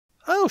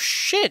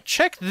shit,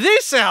 check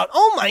this out!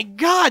 Oh my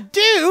god,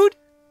 dude!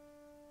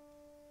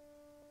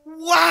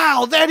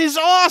 Wow, that is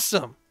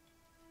awesome!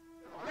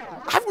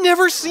 I've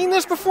never seen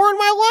this before in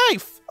my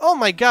life! Oh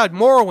my god,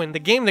 Morrowind, the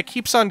game that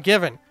keeps on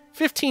giving.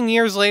 15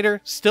 years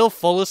later, still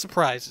full of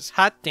surprises.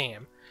 Hot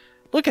damn.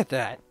 Look at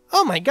that.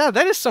 Oh my god,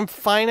 that is some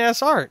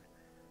fine-ass art.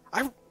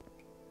 I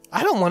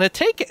don't want to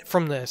take it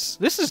from this.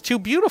 This is too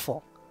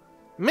beautiful.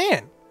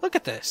 Man, look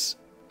at this.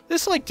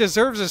 This, like,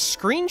 deserves a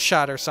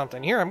screenshot or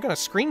something. Here, I'm gonna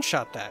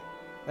screenshot that.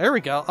 There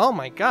we go. Oh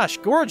my gosh,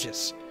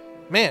 gorgeous.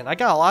 Man, I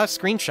got a lot of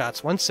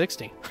screenshots.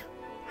 160.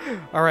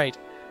 Alright.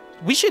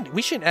 We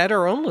should add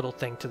our own little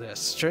thing to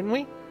this, shouldn't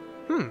we?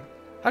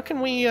 How can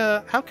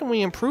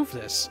we improve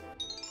this?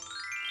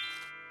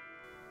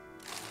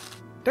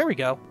 There we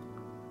go.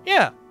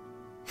 Yeah.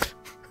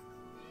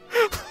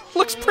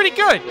 Looks pretty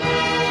good.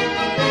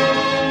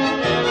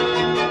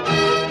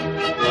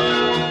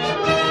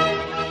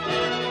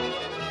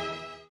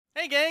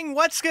 Hey gang,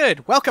 what's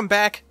good? Welcome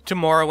back to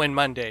Morrowind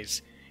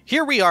Mondays.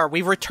 Here we are.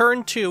 We've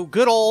returned to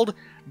good old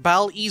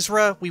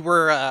Bal-Izra.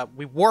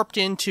 We warped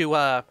into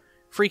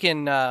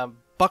freaking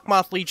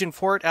Buckmoth Legion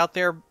Fort out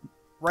there,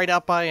 right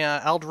out by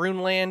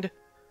Aldrune Land.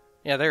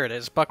 Yeah, there it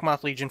is,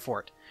 Buckmoth Legion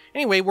Fort.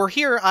 Anyway, we're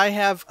here.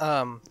 I've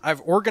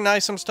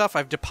organized some stuff.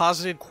 I've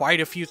deposited quite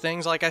a few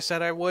things, like I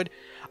said I would.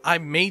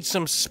 I've made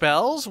some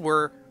spells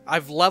where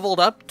I've leveled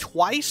up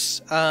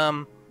twice.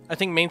 I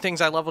think main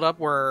things I leveled up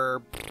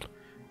were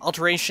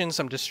alteration,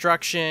 some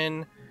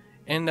destruction,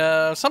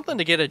 and something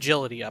to get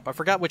agility up. I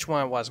forgot which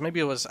one it was. Maybe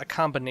it was a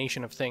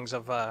combination of things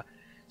of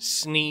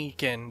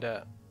sneak and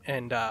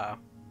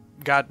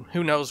God,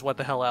 who knows what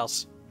the hell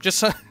else.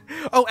 Just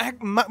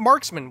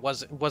marksman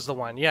was the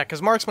one. Yeah,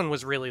 because marksman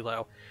was really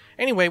low.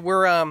 Anyway,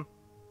 we're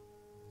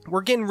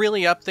getting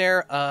really up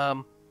there.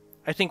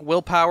 I think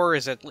willpower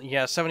is at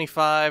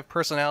 75.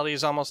 Personality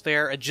is almost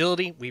there.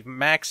 Agility we've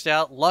maxed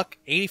out. Luck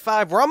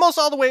 85. We're almost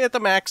all the way at the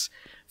max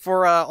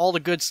for all the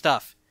good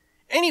stuff.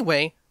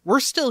 Anyway, we're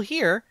still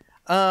here.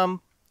 And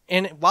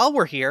while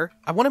we're here,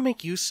 I want to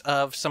make use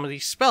of some of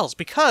these spells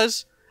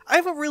because I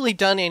haven't really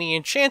done any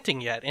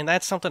enchanting yet, and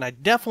that's something I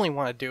definitely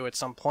want to do at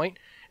some point,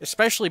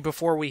 especially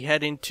before we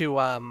head into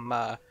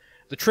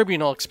the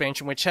Tribunal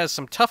expansion, which has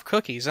some tough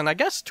cookies, and I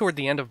guess toward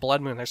the end of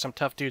Blood Moon there's some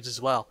tough dudes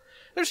as well.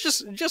 There's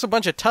just a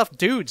bunch of tough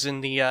dudes in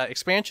the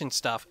expansion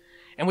stuff,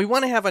 and we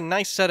want to have a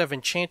nice set of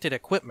enchanted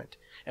equipment,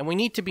 and we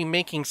need to be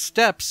making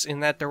steps in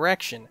that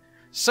direction.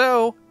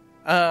 So,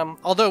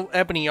 although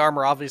ebony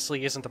armor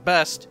obviously isn't the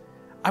best,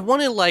 I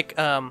want to, like,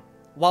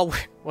 well,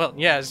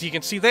 yeah, as you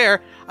can see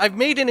there, I've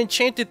made an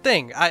enchanted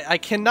thing. I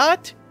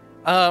cannot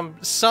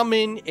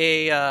summon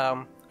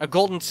a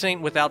golden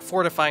saint without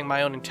fortifying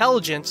my own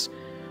intelligence,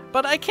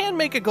 but I can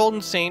make a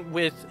golden saint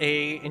with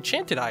a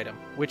enchanted item,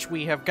 which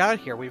we have got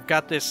here. We've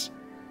got this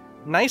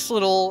nice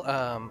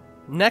little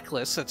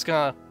necklace that's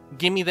gonna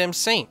give me them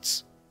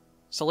saints.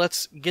 So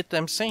let's get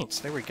them saints.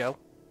 There we go.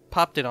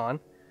 Popped it on.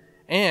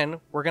 And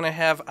we're gonna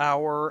have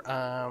our,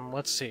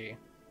 let's see.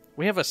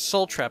 We have a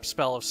soul trap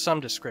spell of some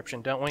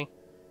description, don't we?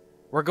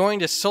 We're going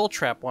to soul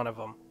trap one of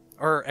them,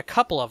 or a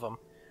couple of them.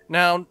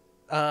 Now,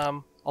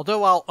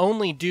 although I'll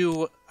only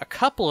do a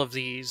couple of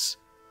these,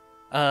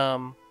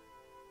 the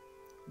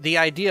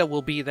idea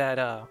will be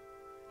that,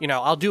 you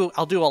know, I'll do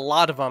a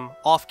lot of them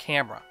off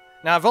camera.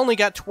 Now, I've only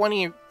got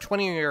 20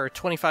 or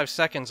 25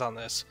 seconds on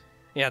this.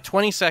 Yeah,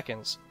 20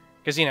 seconds.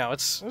 Because, you know,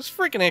 it's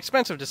freaking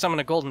expensive to summon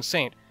a golden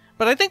saint.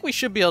 But I think we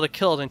should be able to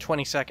kill it in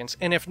 20 seconds.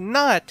 And if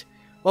not,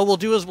 what we'll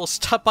do is we'll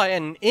stop by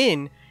an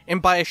inn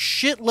and buy a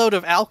shitload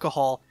of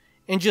alcohol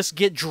and just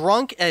get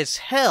drunk as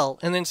hell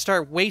and then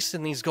start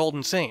wasting these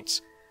golden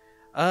saints.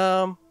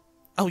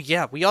 Oh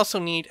yeah, we also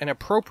need an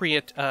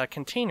appropriate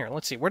container.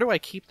 Let's see, where do I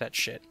keep that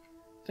shit?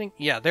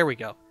 Yeah, there we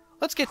go.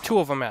 Let's get 2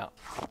 of them out.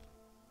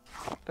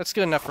 That's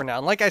good enough for now.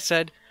 And like I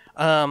said,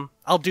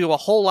 I'll do a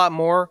whole lot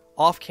more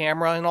off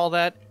camera and all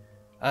that,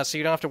 so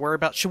you don't have to worry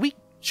about. Should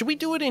we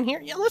do it in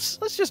here? Yeah,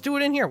 let's just do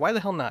it in here. Why the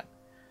hell not?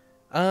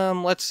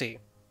 Let's see.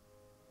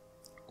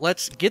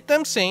 Let's get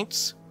them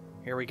saints.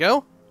 Here we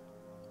go.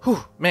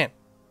 Whew, man,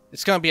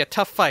 it's gonna be a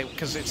tough fight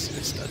because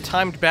it's a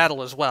timed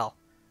battle as well.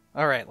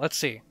 All right, let's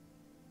see.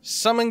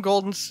 Summon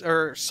golden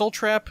or soul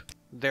trap.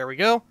 There we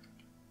go.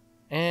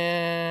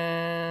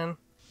 And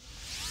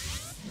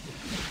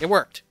it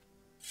worked.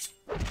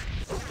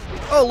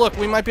 Oh, look,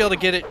 we might be able to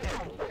get it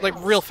like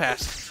real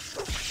fast.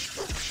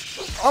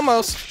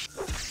 Almost.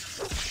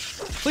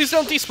 Please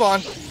don't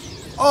despawn.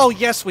 Oh,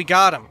 yes, we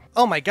got him.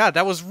 Oh my god,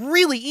 that was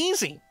really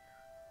easy.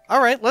 All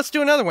right, let's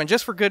do another one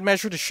just for good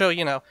measure to show,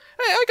 you know,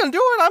 hey, I can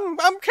do it.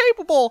 I'm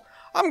capable.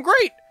 I'm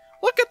great.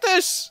 Look at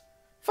this.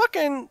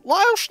 Fucking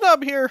Lyle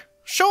Schnub here.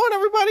 Showing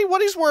everybody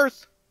what he's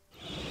worth.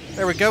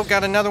 There we go.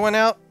 Got another one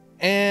out.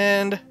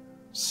 And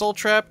soul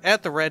trap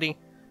at the ready.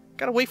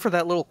 Gotta wait for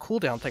that little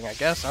cooldown thing, I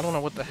guess. I don't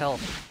know what the hell.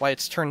 Why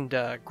it's turned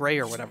gray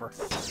or whatever.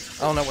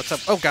 I don't know what's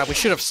up. Oh god, we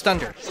should have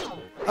stunned her.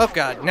 Oh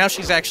god, now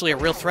she's actually a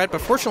real threat,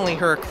 but fortunately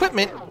her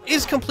equipment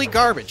is complete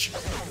garbage.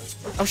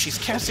 Oh, she's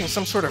casting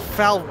some sort of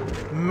foul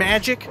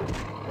magic.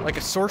 Like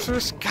a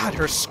sorceress? God,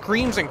 her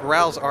screams and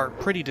growls are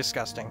pretty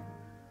disgusting.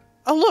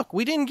 Oh look,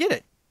 we didn't get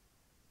it.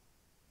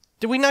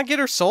 Did we not get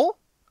her soul?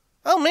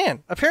 Oh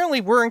man,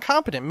 apparently we're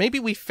incompetent. Maybe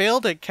we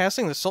failed at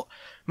casting the soul.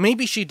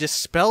 Maybe she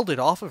dispelled it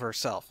off of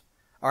herself.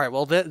 Alright,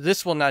 well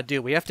this will not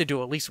do. We have to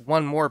do at least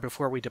one more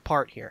before we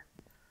depart here.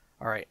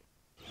 Alright.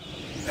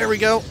 There we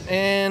go,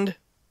 and...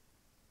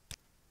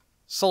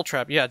 Soul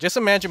Trap. Yeah, just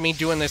imagine me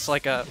doing this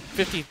like a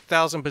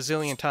 50,000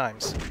 bazillion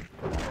times.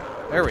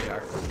 There we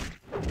are.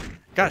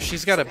 Gosh,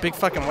 she's got a big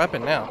fucking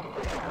weapon now.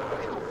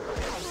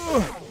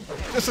 Ugh.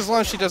 Just as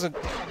long as she doesn't...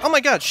 Oh my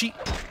god, she...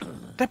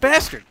 That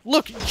bastard!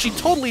 Look, she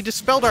totally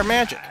dispelled our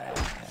magic.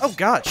 Oh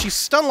god, she's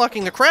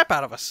stun-locking the crap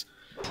out of us.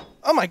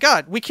 Oh my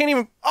god, we can't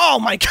even... Oh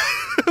my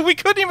god, we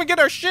couldn't even get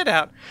our shit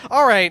out.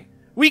 Alright,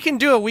 we can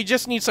do it, we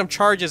just need some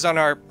charges on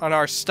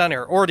our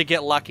stunner, or to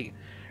get lucky.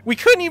 We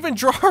couldn't even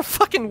draw our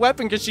fucking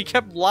weapon because she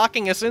kept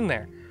locking us in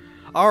there.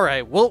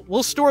 Alright,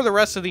 we'll store the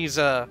rest of these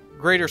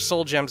greater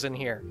soul gems in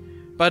here.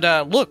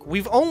 But look,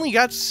 we've only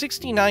got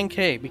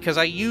 69k because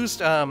I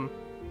used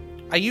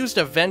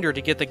a vendor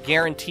to get the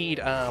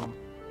guaranteed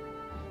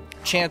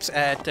chance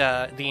at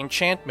the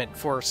enchantment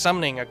for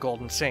summoning a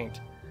golden saint,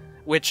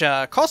 which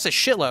costs a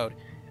shitload.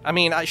 I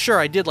mean, sure,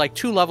 I did like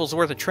 2 levels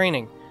worth of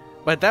training,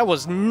 but that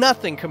was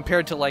nothing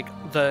compared to like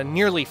the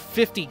nearly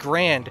 50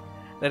 grand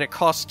that it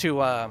costs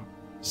to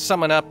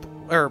summon up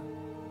or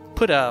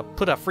put a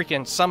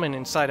freaking summon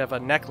inside of a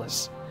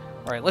necklace.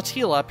 All right, let's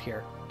heal up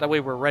here. That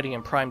way we're ready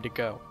and primed to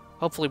go.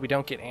 Hopefully we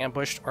don't get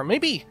ambushed, or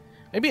maybe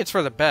it's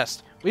for the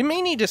best. We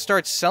may need to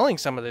start selling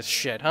some of this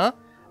shit, huh?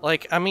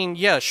 Like, I mean,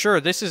 yeah, sure,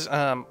 this is,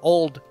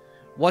 old,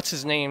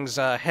 what's-his-name's,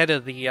 head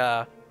of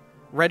the,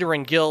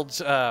 Redoran Guild's,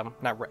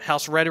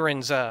 House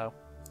Redoran's,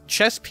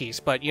 chess piece,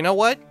 but you know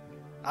what?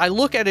 I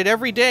look at it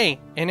every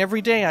day, and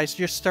every day I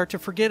just start to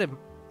forget him.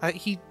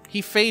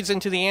 He fades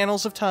into the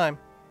annals of time.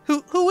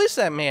 Who is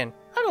that man?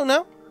 I don't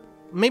know.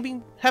 Maybe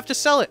have to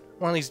sell it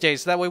one of these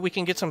days, that way we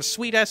can get some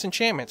sweet-ass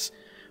enchantments.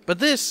 But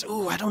this,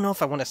 ooh, I don't know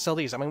if I want to sell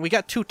these. I mean, we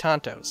got 2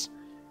 Tontos,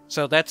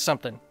 so that's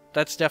something.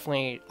 That's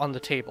definitely on the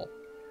table.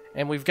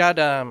 And we've got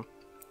a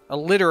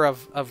litter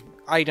of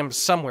items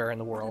somewhere in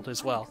the world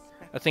as well.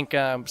 I think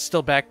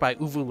still backed by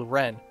Uvu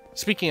Loren.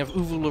 Speaking of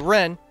Uvu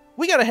Loren,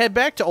 we gotta head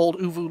back to old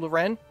Uvu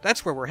Loren.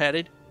 That's where we're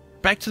headed.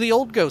 Back to the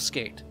old Ghost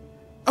Gate.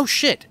 Oh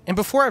shit, and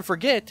before I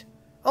forget,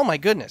 oh my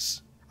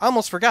goodness, I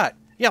almost forgot.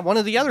 Yeah, one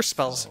of the other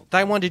spells that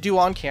I wanted to do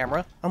on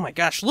camera. Oh my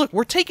gosh, look,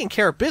 we're taking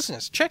care of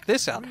business. Check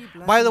this out.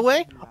 By the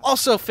way,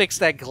 also fix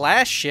that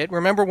glass shit.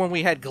 Remember when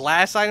we had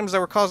glass items that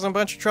were causing a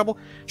bunch of trouble?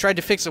 Tried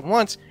to fix it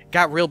once,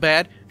 got real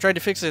bad. Tried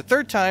to fix it a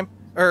third time,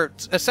 or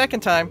a second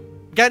time,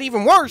 got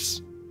even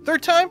worse.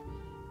 Third time,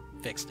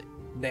 fixed it.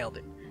 Nailed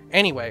it.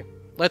 Anyway,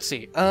 let's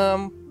see.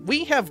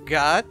 We have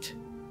got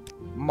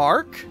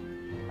Mark.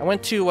 I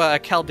went to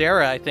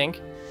Caldera, I think.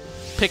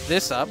 Pick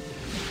this up.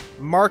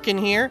 Mark in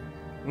here.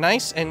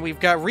 Nice, and we've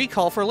got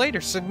recall for later,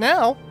 so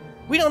now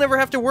we don't ever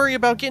have to worry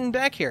about getting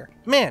back here.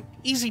 Man,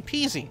 easy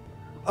peasy.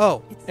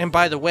 Oh, and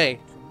by the way,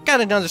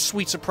 got another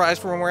sweet surprise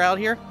for when we're out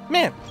here.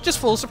 Man, just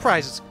full of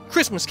surprises.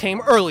 Christmas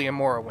came early in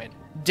Morrowind.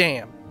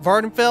 Damn.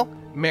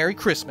 Vardenfell, Merry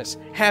Christmas.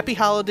 Happy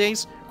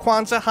Holidays,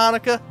 Kwanzaa,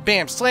 Hanukkah,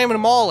 bam, slamming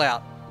them all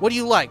out. What do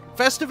you like?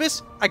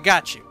 Festivus? I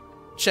got you.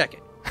 Check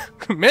it.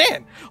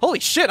 Man, holy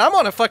shit, I'm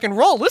on a fucking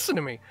roll. Listen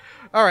to me.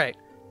 Alright,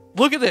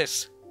 look at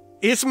this.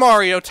 It's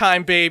Mario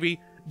time, baby.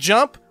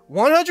 Jump,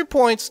 100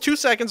 points, 2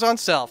 seconds on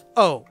self.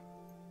 Oh,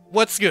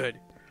 what's good?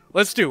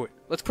 Let's do it.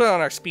 Let's put on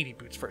our speedy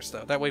boots first,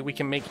 though. That way we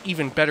can make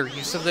even better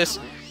use of this.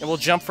 And we'll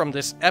jump from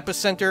this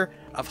epicenter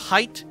of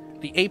height,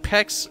 the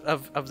apex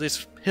of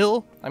this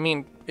hill. I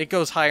mean, it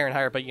goes higher and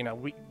higher, but, you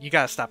know, you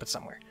gotta stop it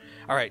somewhere.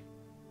 All right.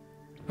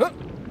 Huh.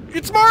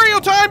 It's Mario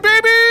time,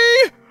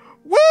 baby!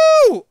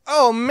 Woo!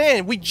 Oh,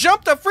 man, we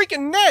jumped a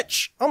freaking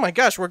niche! Oh, my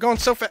gosh, we're going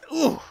so fast.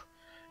 Ooh.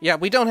 Yeah,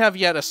 we don't have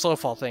yet a slow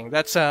fall thing.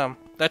 That's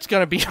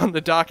gonna be on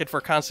the docket for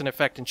constant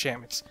effect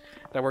enchantments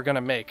that we're gonna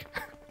make.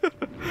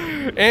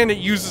 And it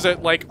uses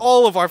it like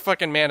all of our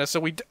fucking mana,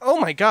 so oh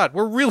my god,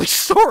 we're really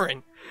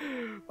soaring!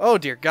 Oh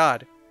dear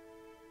god.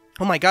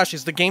 Oh my gosh,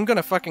 is the game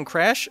gonna fucking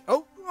crash?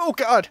 Oh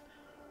god!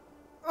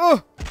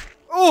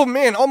 Oh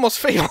man, almost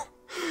fatal.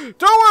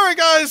 Don't worry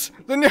guys,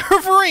 the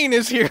Neverine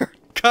is here!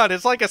 God,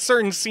 it's like a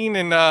certain scene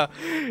in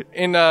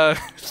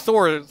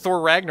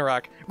Thor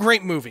Ragnarok.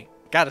 Great movie.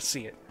 Gotta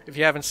see it. If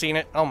you haven't seen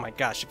it, oh my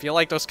gosh, if you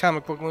like those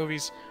comic book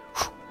movies,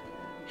 whew,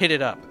 hit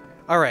it up.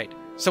 Alright,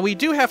 so we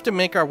do have to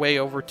make our way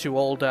over to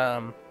old,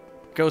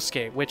 Ghost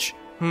Gate, which,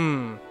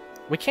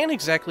 we can't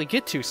exactly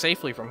get to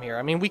safely from here.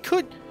 I mean, we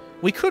could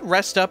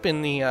rest up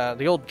in the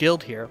old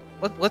guild here.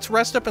 Let's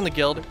rest up in the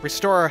guild,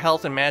 restore our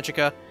health and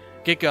magicka,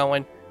 get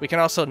going. We can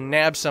also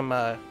nab some,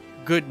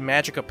 good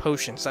magicka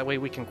potions, that way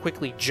we can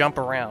quickly jump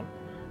around.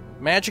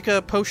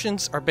 Magicka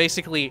potions are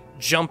basically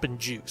jumping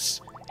juice.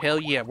 Hell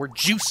yeah, we're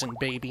juicing,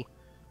 baby.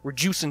 We're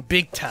juicing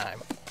big time.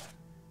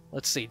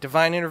 Let's see,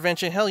 Divine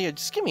Intervention, hell yeah,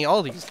 just give me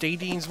all these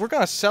Dadines. We're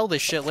gonna sell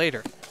this shit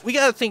later. We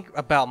gotta think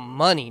about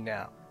money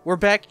now. We're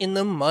back in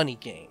the money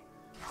game.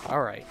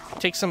 Alright,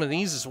 take some of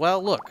these as well.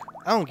 Look,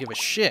 I don't give a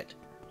shit.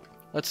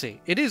 Let's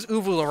see. It is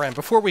Uvu-Loren.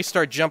 Before we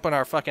start jumping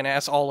our fucking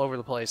ass all over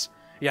the place.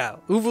 Yeah,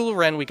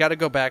 Uvu-Loren, we gotta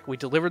go back. We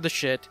delivered the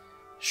shit.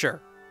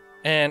 Sure.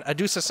 And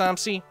Adusa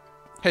Samsi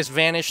has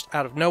vanished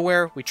out of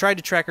nowhere. We tried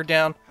to track her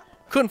down.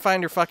 Couldn't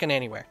find her fucking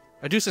anywhere.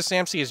 Adusa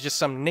Samsi is just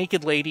some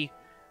naked lady,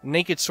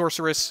 naked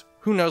sorceress,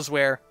 who knows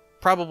where.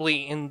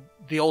 Probably in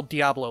the old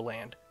Diablo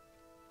land.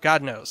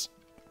 God knows.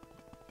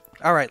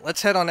 Alright,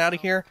 let's head on out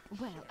of here.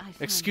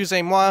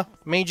 Excusez-moi,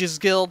 Mages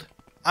Guild.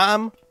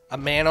 I'm a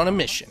man on a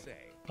mission.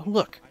 Oh,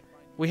 look.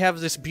 We have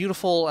this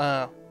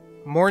beautiful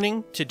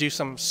morning to do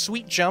some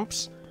sweet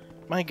jumps.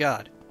 My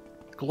god.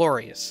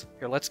 Glorious.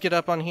 Here, let's get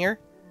up on here.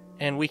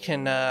 And we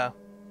can,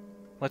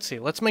 let's see.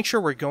 Let's make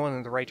sure we're going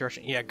in the right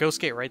direction. Yeah,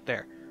 Ghost Gate right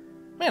there.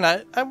 Man,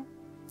 I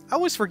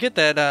always forget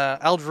that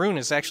Ald'ruhn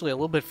is actually a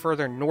little bit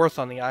further north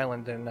on the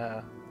island than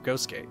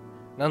Ghost Gate.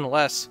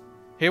 Nonetheless,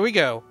 here we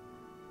go.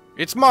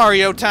 It's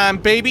Mario time,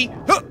 baby!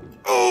 Huh!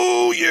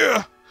 Oh,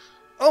 yeah!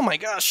 Oh my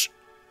gosh.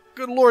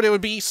 Good lord, it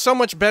would be so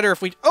much better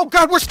if we... Oh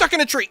god, we're stuck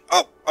in a tree!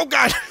 Oh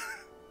god!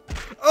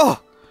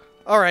 Oh!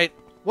 Alright.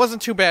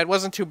 Wasn't too bad,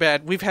 wasn't too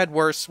bad. We've had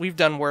worse, we've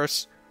done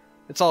worse.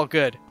 It's all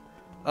good.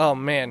 Oh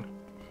man.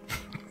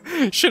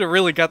 Should have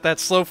really got that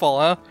slow fall,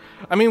 huh?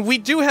 I mean, we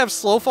do have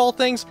slow fall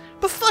things,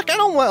 but fuck, I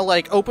don't want to,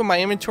 like, open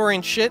my inventory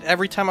and shit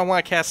every time I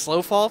want to cast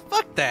slow fall.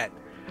 Fuck that.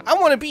 I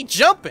want to be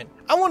jumping.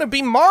 I want to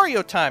be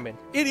Mario timing.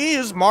 It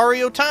is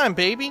Mario time,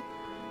 baby.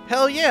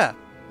 Hell yeah.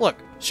 Look,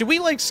 should we,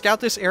 like, scout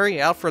this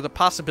area out for the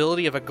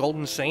possibility of a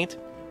Golden Saint?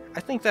 I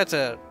think that's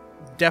a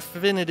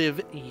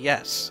definitive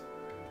yes.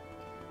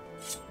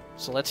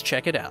 So let's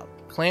check it out.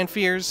 Clan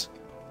Fears.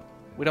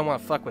 We don't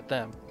want to fuck with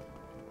them.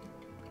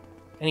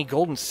 Any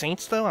Golden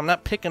Saints, though? I'm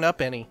not picking up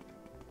any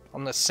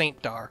on the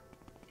Saint Dar.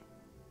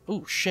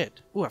 Ooh,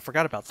 shit. Ooh, I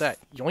forgot about that.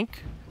 Yoink.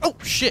 Oh,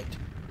 shit.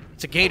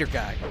 It's a Gator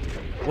guy.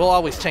 We'll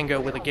always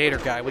tango with a Gator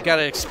guy. We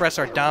gotta express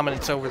our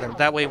dominance over them.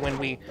 That way when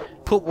we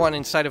put one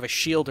inside of a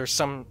shield or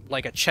some,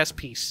 like a chess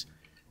piece,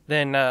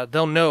 then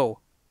they'll know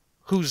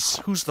who's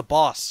the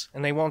boss,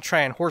 and they won't try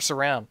and horse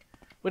around.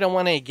 We don't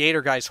want any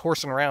Gator guys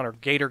horsing around or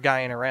Gator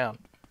guying around.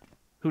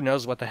 Who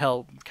knows what the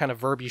hell kind of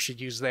verb you should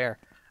use there.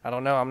 I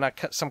don't know. I'm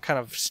not some kind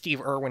of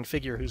Steve Irwin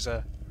figure who's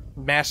a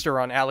master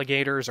on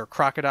alligators or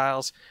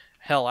crocodiles.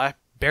 Hell, I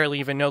barely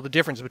even know the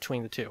difference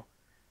between the two.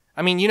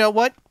 I mean, you know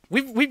what?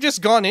 We've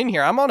just gone in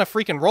here. I'm on a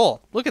freaking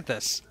roll. Look at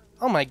this.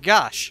 Oh my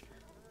gosh.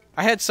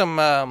 I had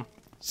some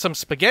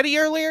spaghetti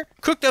earlier.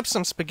 Cooked up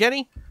some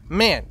spaghetti.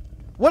 Man,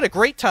 what a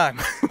great time.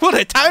 What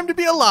a time to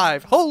be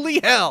alive. Holy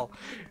hell.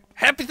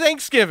 Happy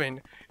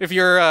Thanksgiving. If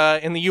you're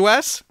in the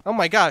U.S., oh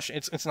my gosh,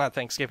 it's not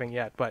Thanksgiving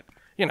yet, but,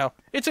 you know,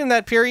 it's in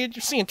that period.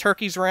 You're seeing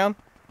turkeys around.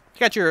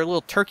 You got your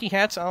little turkey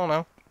hats. I don't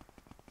know.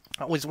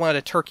 I always wanted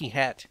a turkey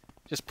hat.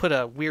 Just put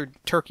a weird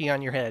turkey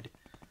on your head.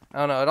 I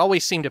don't know. It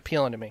always seemed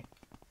appealing to me.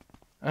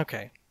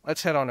 Okay,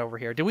 let's head on over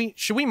here.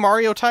 Should we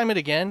Mario time it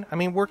again? I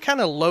mean, we're kind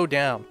of low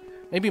down.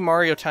 Maybe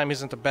Mario time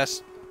isn't the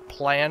best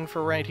plan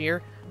for right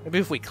here. Maybe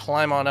if we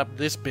climb on up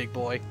this big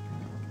boy.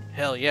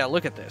 Hell yeah,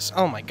 look at this.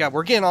 Oh my god,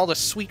 we're getting all the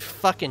sweet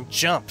fucking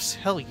jumps.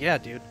 Hell yeah,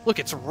 dude. Look,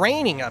 it's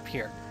raining up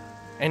here.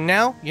 And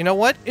now, you know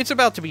what? It's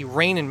about to be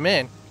raining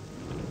men.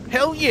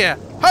 Hell yeah!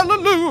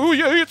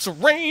 Hallelujah! It's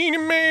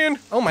raining man!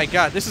 Oh my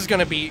god, this is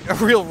gonna be a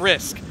real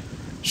risk.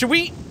 Should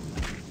we...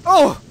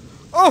 Oh!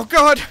 Oh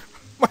god!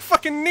 My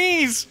fucking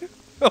knees!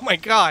 Oh my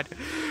god.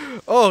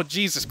 Oh,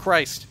 Jesus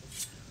Christ.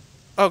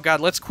 Oh god,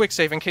 let's quick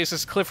save in case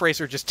this cliff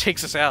racer just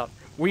takes us out.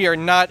 We are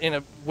not in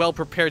a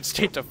well-prepared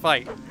state to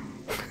fight.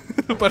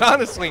 But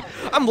honestly,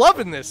 I'm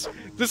loving this.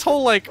 This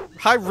whole, like,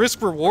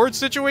 high-risk reward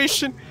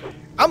situation.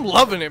 I'm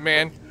loving it,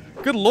 man.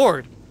 Good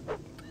lord.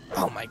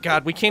 Oh my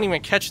god, we can't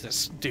even catch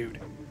this dude.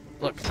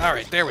 Look,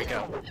 alright, there we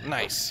go.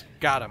 Nice.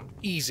 Got him.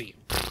 Easy.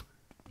 Pfft.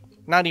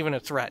 Not even a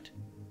threat.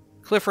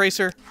 Cliff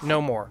racer,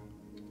 no more.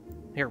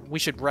 Here, we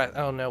should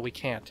oh no, we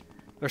can't.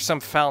 There's some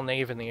foul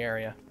knave in the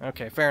area.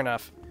 Okay, fair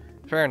enough.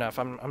 Fair enough.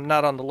 I'm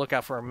not on the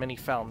lookout for many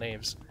foul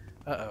knaves.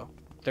 Uh-oh.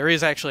 There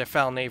is actually a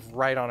foul knave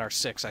right on our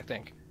 6, I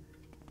think.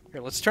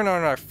 Here, let's turn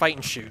on our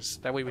fighting shoes.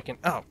 That way we can...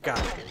 Oh,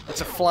 god.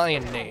 It's a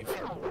flying knave.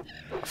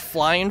 A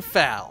flying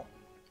foul.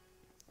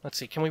 Let's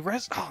see, can we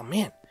Oh,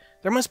 man.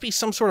 There must be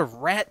some sort of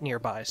rat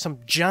nearby. Some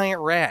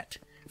giant rat.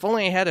 If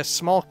only I had a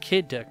small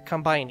kid to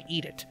come by and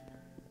eat it.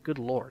 Good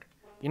lord.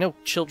 You know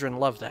children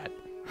love that.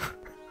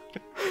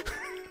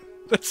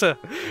 That's a...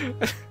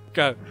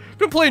 God. I've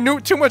been playing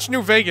too much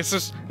New Vegas.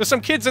 There's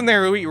some kids in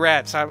there who eat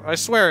rats. I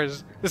swear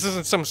this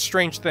isn't some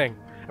strange thing.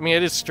 I mean,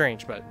 it is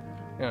strange, but,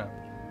 you know.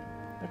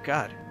 Oh,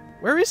 God.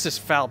 Where is this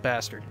foul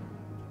bastard?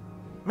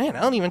 Man,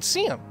 I don't even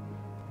see him.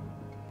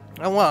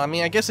 Oh, well, I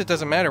mean, I guess it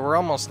doesn't matter. We're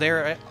almost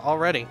there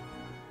already.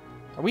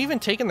 Are we even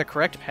taking the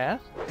correct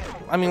path?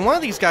 I mean, one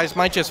of these guys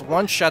might just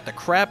one-shot the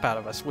crap out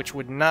of us, which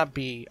would not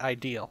be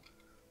ideal.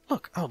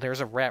 Look. Oh,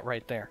 there's a rat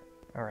right there.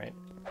 All right.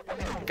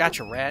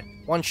 Gotcha, rat.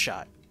 One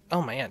shot.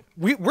 Oh, man.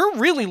 We're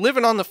really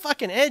living on the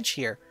fucking edge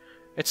here.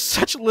 It's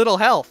such little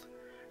health.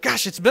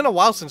 Gosh, it's been a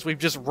while since we've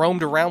just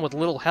roamed around with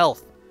little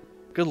health.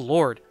 Good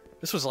lord.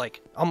 This was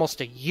like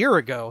almost a year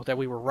ago that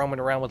we were roaming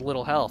around with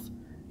little health.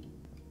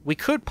 We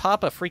could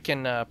pop a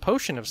freaking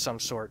potion of some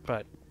sort,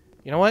 but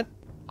you know what?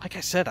 Like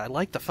I said, I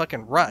like the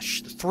fucking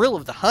rush, the thrill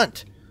of the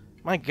hunt.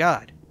 My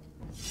god.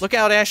 Look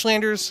out,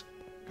 Ashlanders.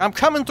 I'm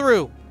coming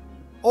through.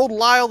 Old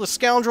Lyle the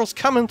scoundrel's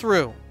coming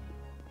through.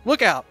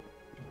 Look out.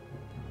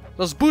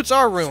 Those boots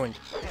are ruined.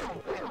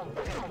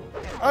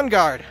 On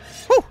guard.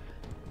 Whew.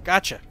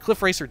 Gotcha.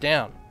 Cliff Racer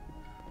down.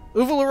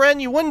 Uwe Loren,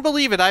 you wouldn't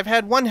believe it. I've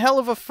had one hell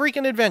of a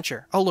freaking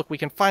adventure. Oh, look, we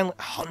can finally...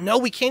 Oh, no,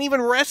 we can't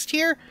even rest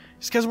here?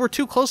 It's because we're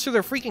too close to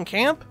their freaking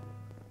camp?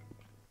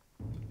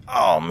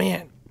 Oh,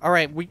 man. All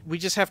right, we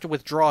just have to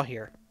withdraw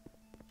here.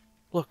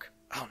 Look.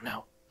 Oh,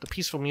 no. The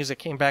peaceful music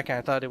came back and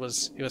I thought it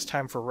was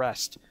time for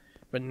rest.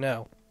 But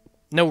no.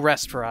 No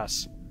rest for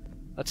us.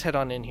 Let's head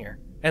on in here.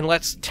 And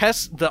let's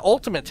test the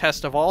ultimate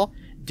test of all.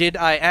 Did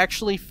I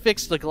actually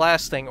fix the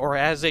glass thing, or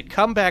has it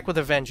come back with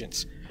a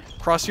vengeance?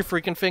 Cross your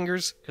freaking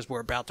fingers, because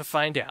we're about to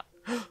find out.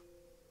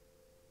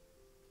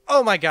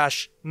 Oh my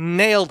gosh.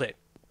 Nailed it.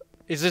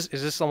 Is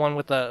this the one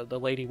with the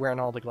lady wearing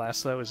all the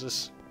glass, though? Is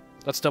this...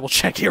 Let's double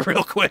check here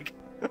real quick.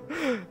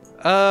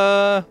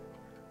 Oh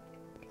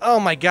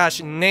my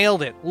gosh.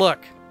 Nailed it.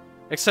 Look.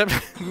 Except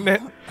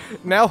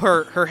now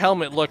her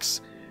helmet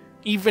looks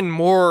even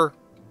more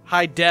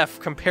high def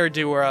compared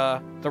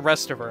to the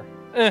rest of her.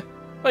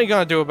 What are you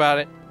gonna do about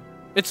it?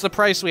 It's the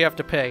price we have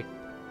to pay.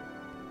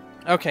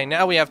 Okay,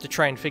 now we have to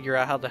try and figure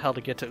out how the hell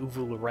to get to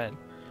Uwe Loren.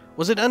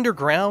 Was it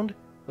underground?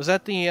 Was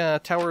that the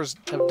Towers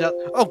of Death?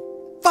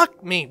 Oh,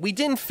 fuck me! We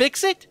didn't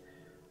fix it?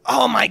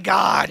 Oh my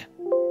god!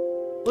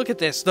 Look at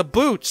this, the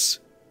boots!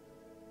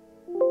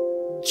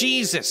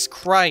 Jesus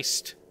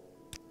Christ!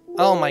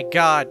 Oh my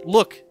god,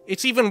 look!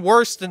 It's even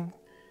worse than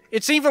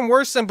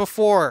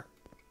before!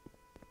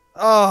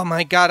 Oh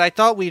my god, I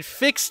thought we'd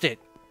fixed it!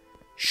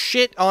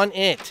 Shit on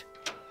it!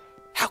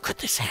 How could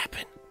this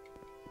happen?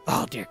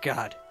 Oh dear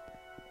god.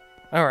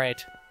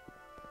 Alright.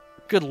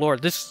 Good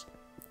lord, this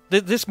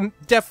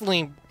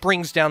definitely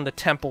brings down the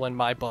temple in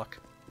my book.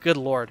 Good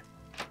lord.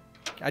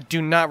 I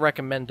do not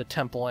recommend the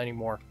temple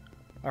anymore.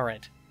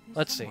 Alright,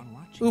 let's see.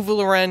 Uwe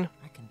Loren,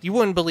 you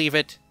wouldn't believe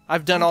it.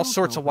 I've done all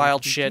sorts of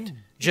wild shit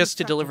just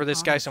to deliver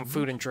this guy some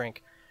food and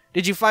drink.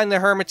 Did you find the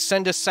hermit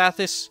send us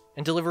Sathis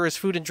and deliver his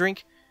food and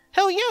drink?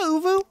 Hell yeah,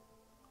 Uvu!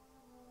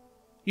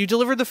 You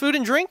delivered the food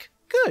and drink?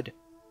 Good.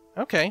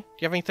 Okay, do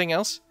you have anything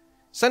else?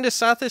 Sendus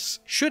Sathis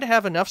should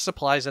have enough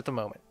supplies at the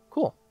moment.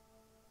 Cool.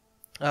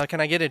 Can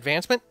I get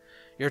advancement?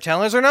 Your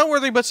talents are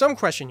noteworthy, but some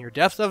question your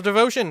depth of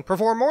devotion.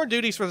 Perform more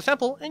duties for the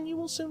temple, and you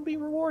will soon be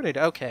rewarded.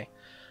 Okay.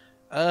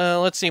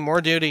 Let's see, more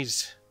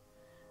duties.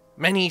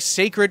 Many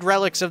sacred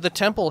relics of the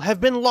temple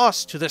have been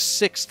lost to the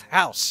 6th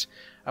house.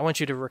 I want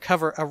you to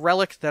recover a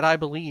relic that I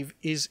believe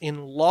is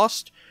in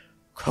Lost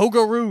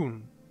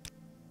Kogaroon.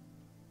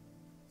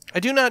 I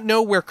do not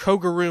know where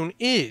Kogaroon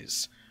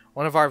is.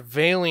 One of our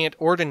valiant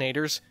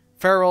ordinators,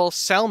 Farrell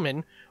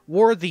Salmon,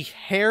 wore the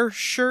hair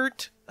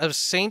shirt of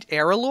Saint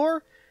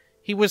Erelor.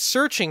 He was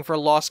searching for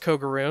Lost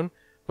Kogaroon,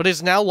 but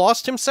is now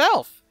lost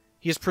himself.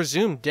 He is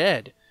presumed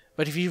dead,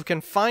 but if you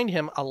can find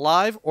him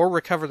alive or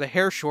recover the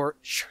hair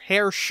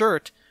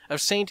shirt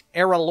of Saint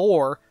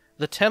Erelor,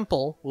 the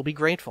temple will be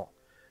grateful.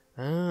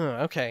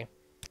 Okay.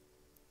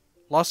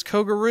 Lost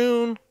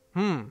Kogaroon.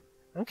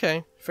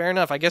 Okay, fair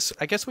enough. I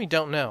guess we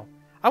don't know.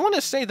 I want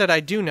to say that I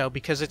do know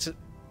because it's...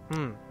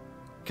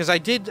 Because I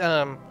did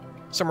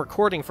some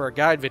recording for a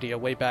guide video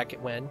way back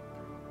at when.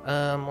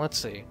 Let's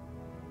see.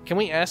 Can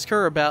we ask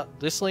her about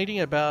this lady,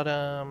 about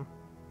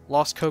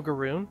Lost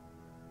Kogaroon?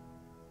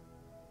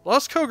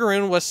 Lost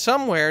Kogaroon was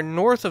somewhere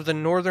north of the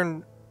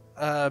northern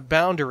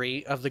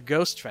boundary of the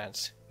Ghost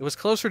Fence. It was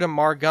closer to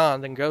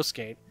Margon than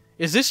Ghostgate.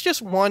 Is this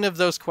just one of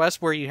those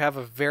quests where you have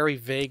a very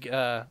vague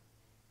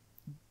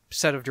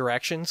set of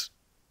directions?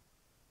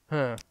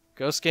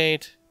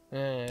 Ghostgate?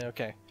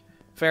 Okay.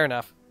 Fair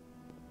enough.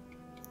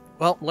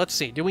 Well, let's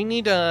see. Do we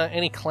need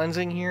any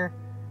cleansing here?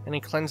 Any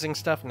cleansing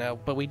stuff? No,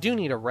 but we do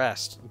need a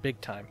rest. Big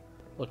time.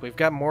 Look, we've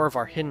got more of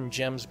our hidden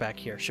gems back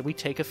here. Should we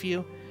take a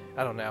few?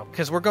 I don't know.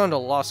 Because we're going to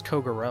Lost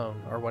Kogaroon,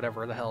 or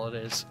whatever the hell it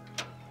is.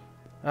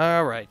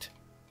 Alright.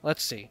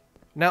 Let's see.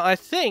 Now, I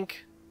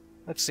think...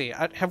 Let's see.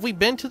 Have we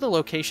been to the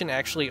location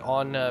actually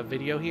on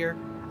video here?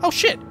 Oh,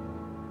 shit!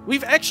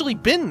 We've actually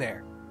been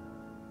there!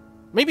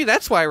 Maybe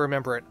that's why I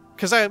remember it.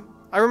 Because I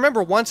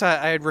remember once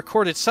I had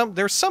recorded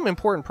there's some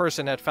important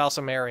person at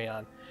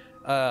Falsamarion.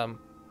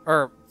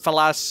 Or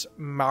Falas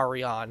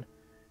Marion.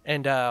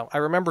 And I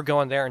remember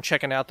going there and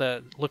checking out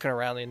looking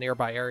around the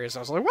nearby areas. I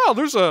was like, wow,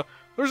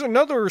 there's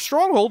another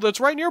stronghold that's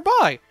right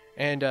nearby.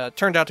 And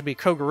turned out to be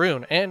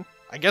Kogaroon. And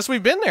I guess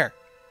we've been there.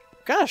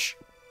 Gosh,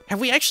 have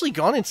we actually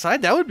gone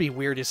inside? That would be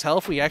weird as hell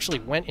if we actually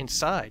went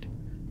inside.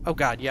 Oh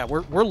god, yeah,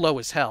 we're low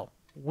as hell.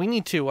 We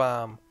need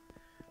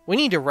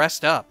to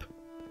rest up.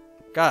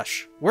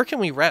 Gosh, where can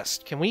we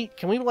rest? Can we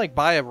like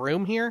buy a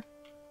room here?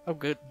 Oh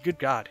good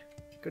god.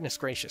 Goodness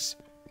gracious.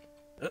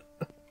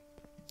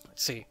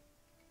 Let's see.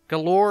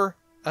 Galore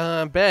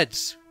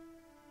beds.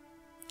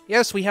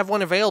 Yes, we have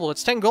one available.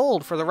 It's 10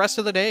 gold for the rest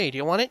of the day. Do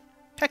you want it?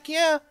 Heck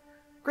yeah.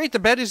 Great, the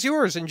bed is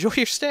yours. Enjoy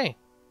your stay.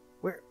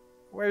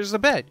 Where's the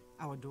bed?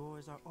 Our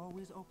doors are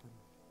always open.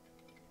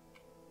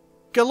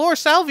 Galore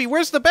Salvi,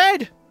 where's the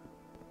bed?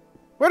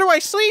 Where do I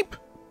sleep?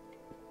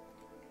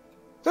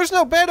 There's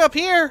no bed up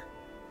here.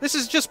 This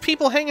is just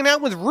people hanging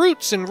out with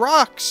roots and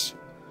rocks.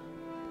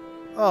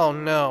 Oh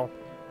no.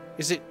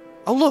 Is it...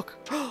 Oh look.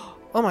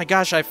 Oh my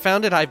gosh, I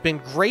found it. I've been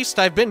graced.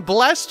 I've been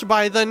blessed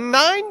by the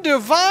 9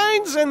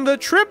 divines and the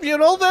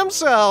tribunal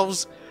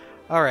themselves.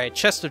 Alright,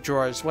 chest of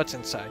drawers. What's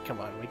inside?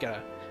 Come on,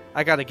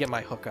 I gotta get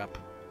my hook up.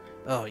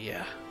 Oh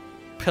yeah.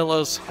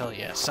 Pillows? Hell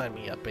yeah, sign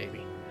me up,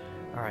 baby.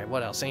 Alright,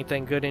 what else?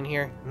 Anything good in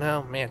here?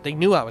 No, man, they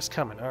knew I was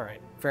coming.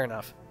 Alright, fair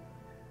enough.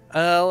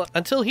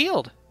 Until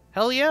healed.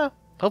 Hell yeah.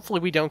 Hopefully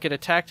we don't get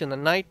attacked in the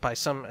night by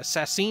some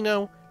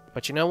assassino.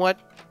 But you know what?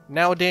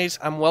 Nowadays,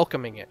 I'm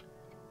welcoming it.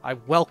 I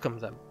welcome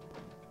them.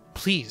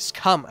 Please,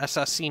 come,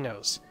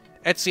 assassinos.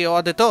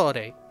 Ezio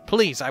auditore.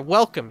 Please, I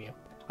welcome you.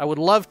 I would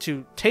love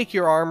to take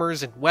your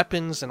armors and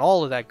weapons and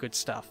all of that good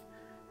stuff.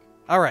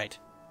 Alright.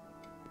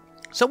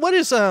 So what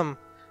is the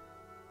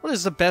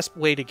best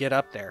way to get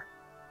up there?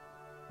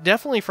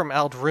 Definitely from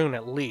Aldrune,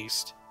 at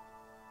least.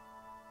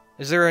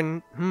 Is there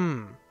a...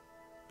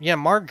 Yeah,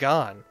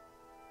 Margon.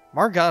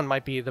 Margon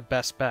might be the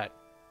best bet.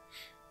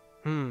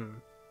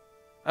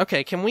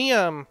 Okay, can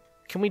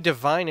we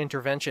divine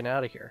intervention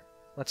out of here?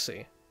 Let's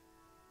see.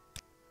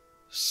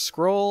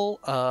 Scroll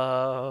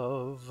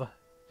of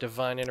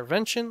divine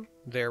intervention.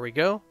 There we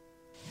go.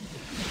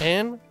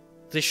 And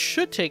this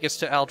should take us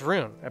to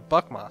Aldrune at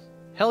Buckmoth.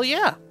 Hell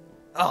yeah!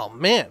 Oh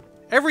man,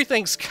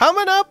 everything's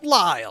coming up,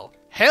 Lyle!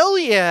 Hell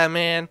yeah,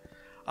 man!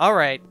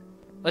 Alright,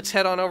 let's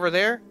head on over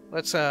there.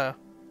 Let's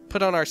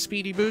put on our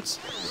speedy boots.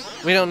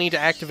 We don't need to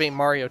activate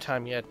Mario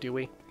Time yet, do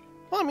we?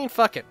 Well, I mean,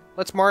 fuck it.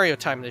 Let's Mario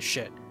Time this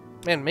shit.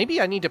 Man, maybe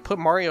I need to put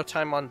Mario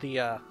Time on the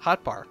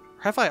hotbar. Or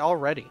have I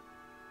already?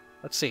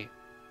 Let's see.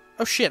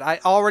 Oh shit, I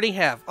already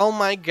have. Oh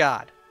my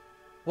god.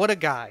 What a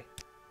guy.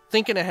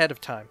 Thinking ahead of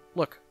time.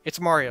 Look,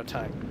 it's Mario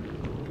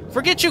Time.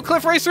 Forget you,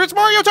 Cliff Racer, it's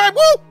Mario Time!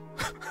 Woo!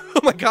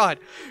 Oh my god.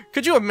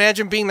 Could you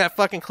imagine being that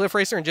fucking Cliff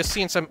Racer and just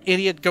seeing some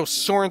idiot go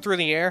soaring through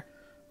the air?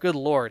 Good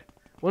lord.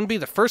 Wouldn't be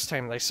the first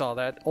time they saw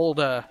that. Old,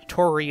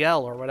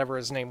 Toriel, or whatever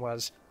his name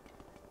was.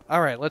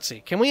 Alright, let's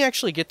see. Can we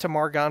actually get to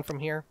Margon from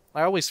here?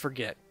 I always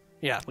forget.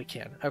 Yeah, we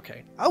can.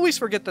 Okay. I always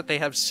forget that they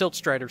have Silt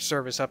Strider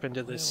service up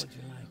into this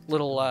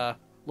little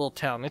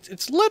town.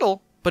 It's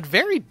little, but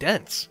very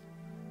dense.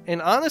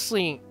 And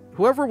honestly,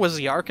 whoever was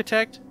the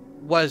architect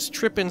was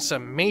tripping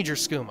some major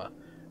skooma.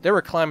 They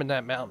were climbing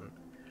that mountain.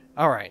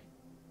 Alright.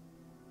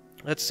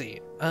 Let's see.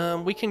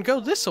 We can go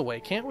this way,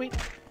 can't we?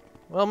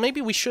 Well,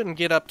 maybe we shouldn't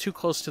get up too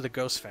close to the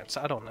ghost fence.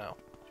 I don't know.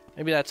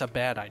 Maybe that's a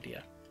bad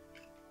idea.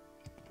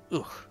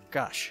 Ugh,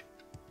 gosh.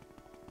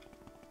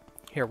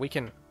 Here, we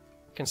can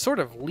sort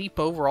of leap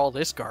over all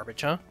this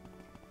garbage, huh?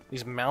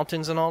 These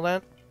mountains and all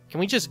that.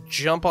 Can we just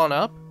jump on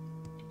up?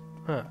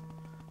 Huh.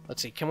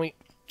 Let's see, can we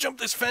jump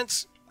this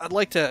fence? I'd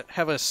like to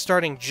have a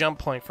starting jump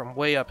point from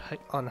way up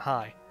on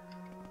high.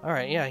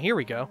 Alright, yeah, here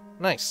we go.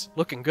 Nice.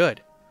 Looking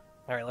good.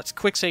 Alright, let's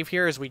quick save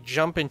here as we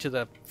jump into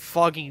the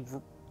foggy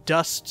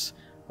dusts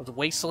of the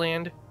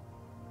wasteland.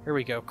 Here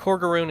we go.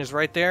 Korgaroon is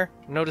right there.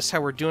 Notice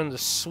how we're doing the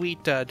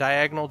sweet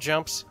diagonal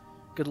jumps.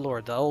 Good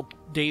lord, the old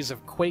days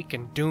of Quake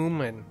and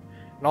Doom and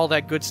all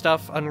that good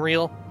stuff,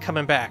 Unreal,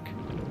 coming back.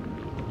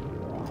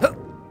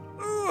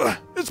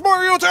 It's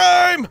Mario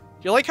time! Do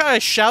you like how I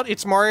shout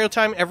it's Mario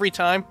time every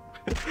time?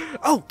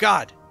 Oh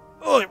god.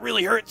 Oh, it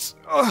really hurts.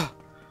 Oh,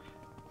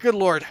 good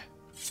lord.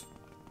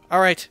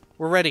 Alright,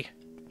 we're ready.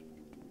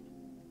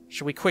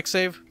 Should we quick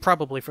save?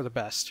 Probably for the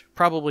best.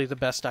 Probably the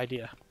best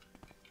idea.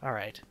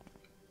 Alright.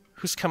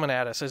 Who's coming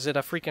at us? Is it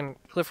a freaking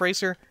Cliff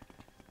Racer?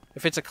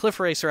 If it's a Cliff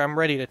Racer, I'm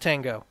ready to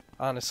tango,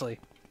 honestly.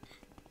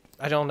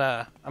 I'm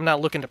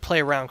not looking to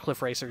play around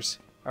Cliff Racers.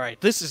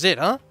 Alright, this is it,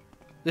 huh?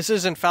 This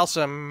isn't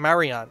Falsa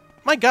Marion.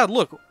 My god,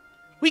 look!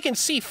 We can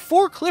see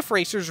 4 Cliff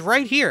Racers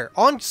right here,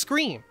 on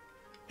screen.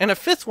 And a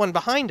 5th one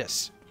behind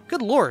us.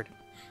 Good lord.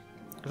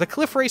 The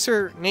Cliff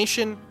Racer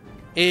Nation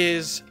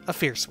is a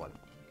fierce one,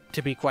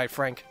 to be quite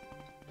frank.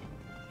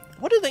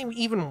 What do they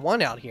even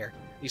want out here,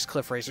 these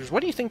Cliff Racers?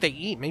 What do you think they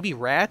eat? Maybe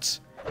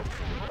rats?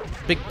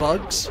 Big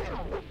bugs?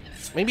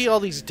 Maybe all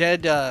these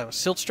dead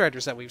Silt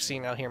Striders that we've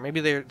seen out here. Maybe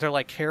they're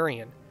like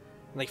carrion,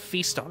 and they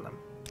feast on them.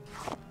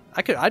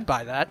 I'd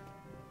buy that.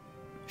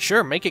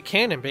 Sure, make it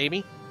canon,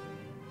 baby.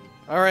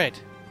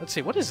 Alright, let's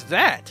see, what is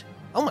that?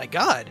 Oh my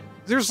god,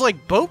 there's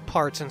like boat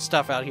parts and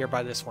stuff out here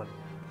by this one.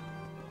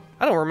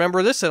 I don't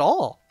remember this at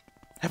all.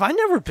 Have I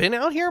never been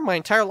out here my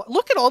entire life?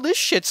 Look at all this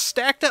shit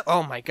stacked up.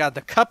 Oh my god,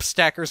 the cup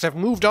stackers have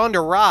moved on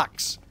to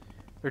rocks.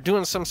 They're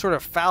doing some sort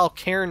of foul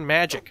Cairn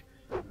magic.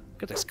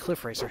 Look at this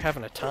Cliff Racer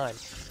having a time.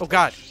 Oh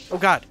god,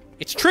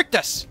 it's tricked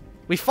us.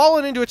 We've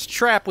fallen into its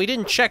trap. We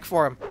didn't check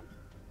for him.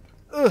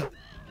 Ugh.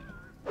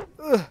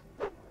 Ugh.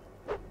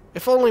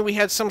 If only we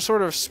had some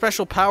sort of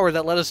special power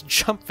that let us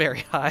jump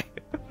very high.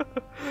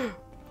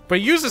 But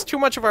it uses too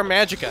much of our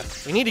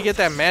magicka. We need to get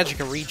that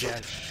magicka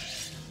regen.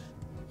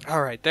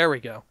 Alright, there we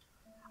go.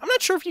 I'm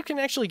not sure if you can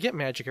actually get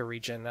magicka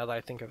regen now that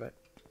I think of it.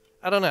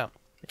 I don't know.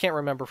 I can't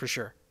remember for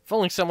sure. If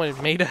only someone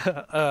had made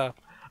a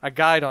a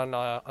guide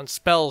on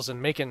spells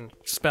and making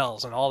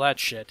spells and all that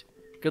shit.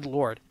 Good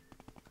lord.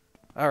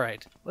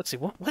 Alright, let's see.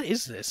 What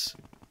is this?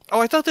 Oh,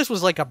 I thought this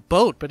was like a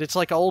boat, but it's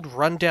like an old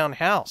rundown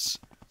house.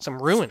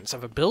 Some ruins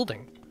of a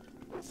building.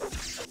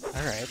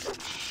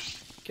 Alright.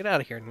 Get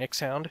out of here,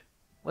 Nixhound.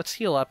 Let's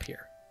heal up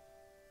here.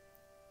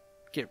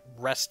 Get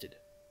rested.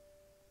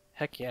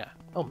 Heck yeah.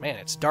 Oh man,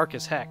 it's dark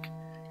as heck.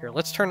 Here,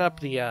 let's turn up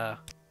the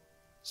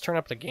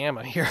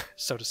gamma here,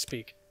 so to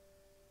speak.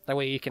 That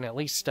way you can at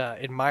least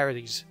admire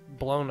these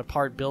blown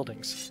apart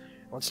buildings.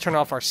 Let's turn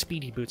off our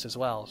speedy boots as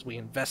well as we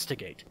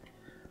investigate.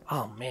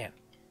 Oh man.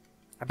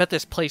 I bet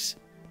this place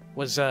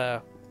was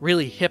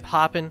really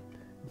hip-hopping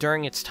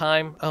during its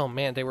time. Oh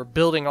man, they were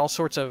building all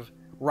sorts of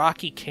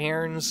rocky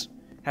cairns,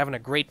 having a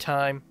great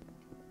time.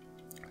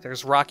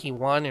 There's Rocky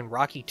 1 and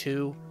Rocky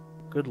 2.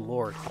 Good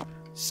lord.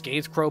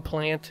 Scarecrow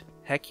plant.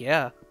 Heck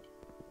yeah.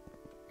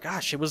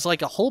 Gosh, it was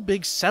like a whole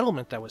big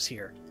settlement that was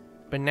here.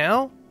 But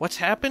now, what's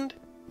happened?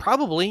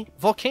 Probably,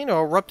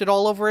 volcano erupted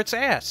all over its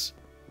ass.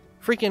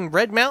 Freaking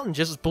Red Mountain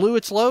just blew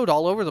its load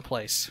all over the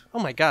place. Oh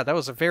my god, that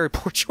was a very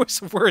poor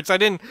choice of words. I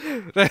didn't...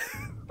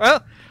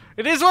 Well,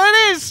 it is what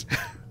it is!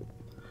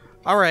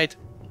 Alright.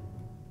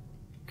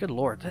 Good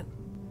lord,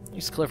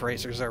 these cliff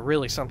racers are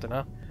really something,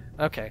 huh?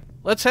 Okay,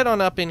 let's head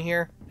on up in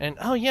here. And,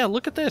 oh yeah,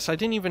 look at this. I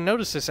didn't even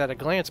notice this at a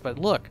glance, but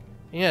look.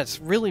 Yeah,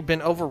 it's really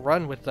been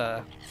overrun with,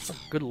 oh,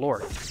 good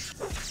lord.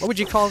 What would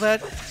you call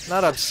that?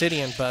 Not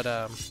obsidian,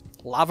 but,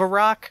 lava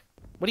rock?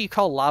 What do you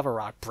call lava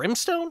rock?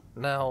 Brimstone?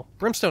 No,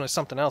 brimstone is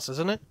something else,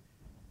 isn't it?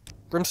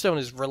 Brimstone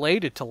is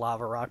related to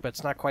lava rock, but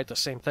it's not quite the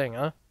same thing,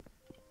 huh?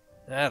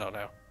 I don't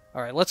know.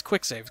 Alright, let's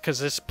quick save, because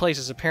this place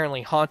is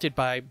apparently haunted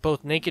by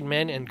both naked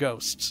men and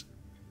ghosts.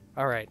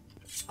 Alright.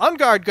 On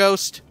guard,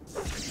 ghost!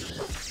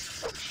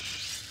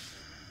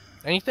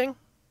 Anything?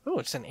 Oh,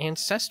 it's an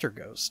ancestor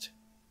ghost.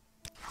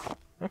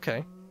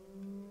 Okay.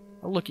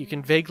 Oh, look, you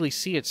can vaguely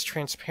see its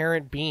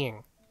transparent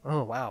being.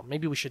 Oh, wow.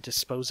 Maybe we should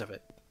dispose of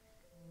it.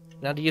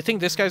 Now, do you think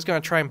this guy's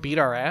gonna try and beat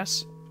our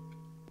ass?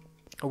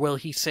 Or will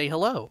he say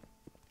hello?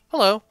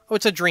 Hello. Oh,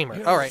 it's a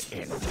dreamer. Alright,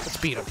 let's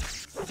beat him.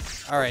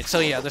 Alright, so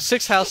yeah, the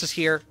 6th house is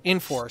here, in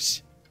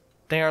force.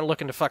 They aren't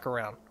looking to fuck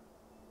around.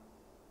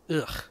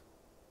 Ugh.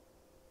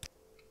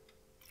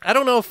 I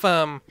don't know if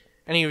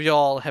any of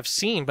y'all have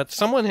seen, but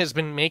someone has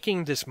been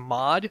making this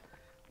mod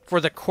for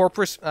the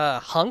corpus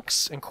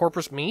hunks and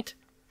corpus meat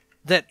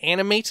that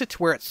animates it to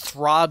where it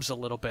throbs a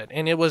little bit.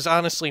 And it was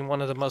honestly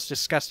one of the most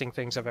disgusting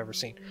things I've ever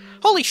seen.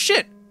 Holy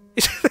shit!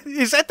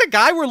 Is that the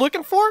guy we're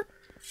looking for?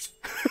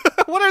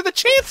 What are the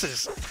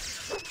chances?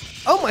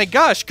 Oh my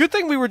gosh, good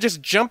thing we were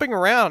just jumping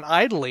around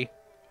idly.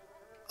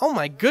 Oh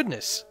my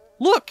goodness.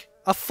 Look!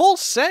 A full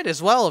set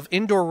as well of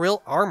indoor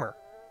real armor.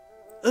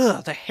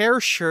 Ugh, the hair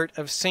shirt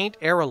of Saint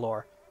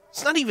Erelor.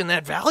 It's not even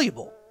that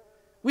valuable.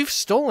 We've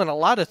stolen a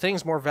lot of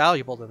things more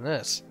valuable than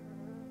this.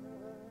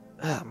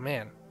 Oh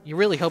man. You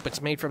really hope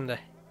it's made from the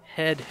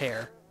head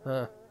hair.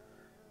 Huh.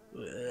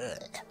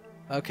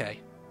 Okay.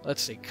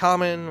 Let's see.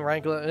 Common,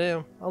 right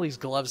glove, all these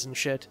gloves and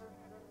shit.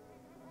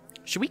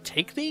 Should we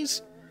take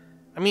these?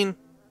 I mean,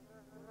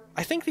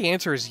 I think the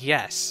answer is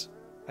yes.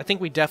 I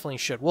think we definitely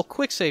should. We'll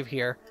quick save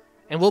here,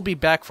 and we'll be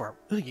back for him.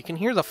 Ooh, you can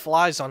hear the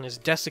flies on his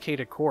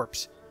desiccated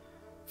corpse.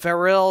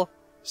 Farrell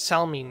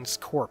Salmin's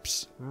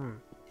corpse.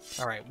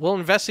 Alright, we'll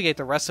investigate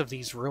the rest of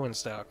these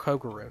ruins, though,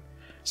 Kogarun.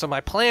 So my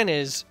plan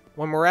is,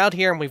 when we're out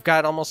here and we've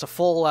got almost a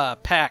full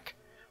pack,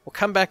 we'll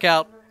come back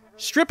out,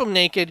 strip them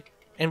naked,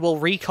 and we'll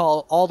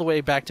recall all the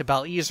way back to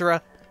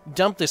Bal-Izra,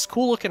 dump this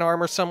cool-looking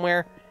armor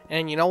somewhere,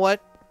 and you know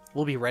what?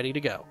 We'll be ready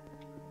to go.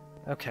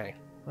 Okay,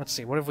 let's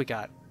see, what have we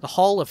got? The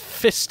Hall of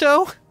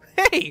Fisto?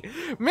 Hey,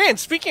 man,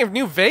 speaking of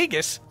New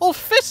Vegas, old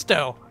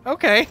Fisto.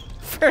 Okay,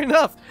 fair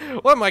enough.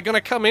 What, am I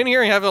gonna come in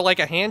here and have, like,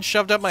 a hand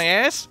shoved up my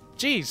ass?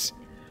 Jeez.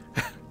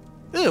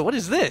 Ew, what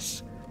is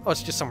this? Oh,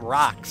 it's just some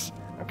rocks.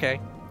 Okay.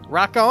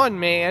 Rock on,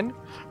 man.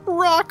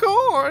 Rock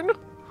on!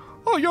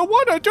 Oh, you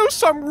wanna do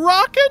some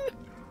rockin'?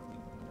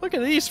 Look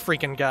at these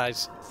freaking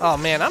guys. Oh,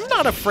 man, I'm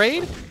not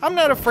afraid. I'm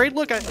not afraid.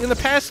 Look, in the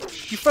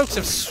past, you folks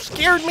have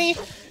scared me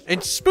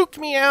and spooked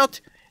me out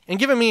and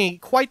given me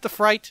quite the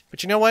fright.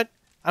 But you know what?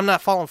 I'm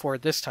not falling for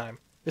it this time.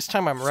 This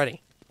time I'm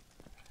ready.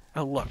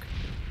 Oh, look.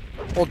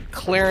 Old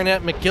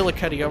Clarinet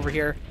McGillicuddy over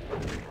here.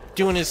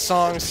 Doing his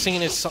song,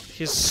 singing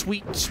his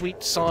sweet,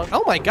 sweet song.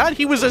 Oh my god,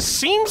 he was a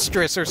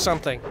seamstress or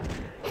something.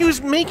 He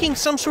was making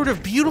some sort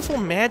of beautiful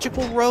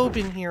magical robe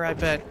in here, I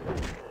bet.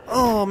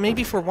 Oh,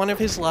 maybe for one of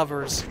his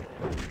lovers.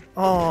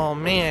 Oh,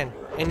 man.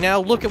 And now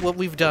look at what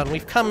we've done.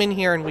 We've come in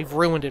here and we've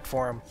ruined it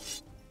for him.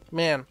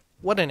 Man,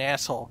 what an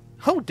asshole.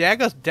 Oh,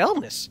 Dagoth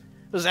Delmas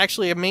was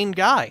actually a main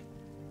guy.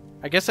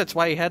 I guess that's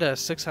why he had a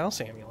 6th house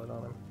amulet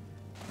on him.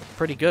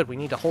 Pretty good. We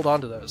need to hold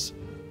on to those.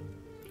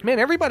 Man,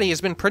 everybody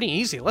has been pretty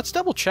easy. Let's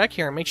double check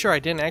here and make sure I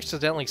didn't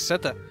accidentally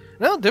set the...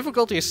 No,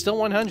 difficulty is still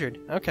 100.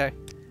 Okay.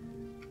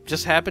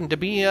 Just happened to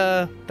be,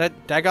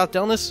 that Dagoth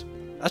Delmas,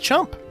 a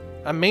chump.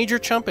 A major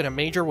chump in a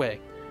major way.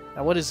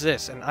 Now, what is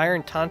this? An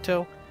Iron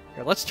Tonto?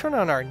 Here, let's turn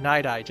on our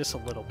Night Eye just a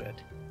little bit.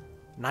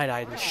 Night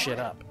Eye this shit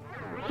up.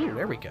 Ooh,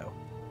 there we go.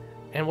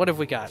 And what have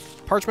we got?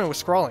 Parchment with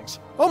scrawlings.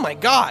 Oh my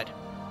god!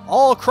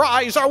 All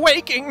cries are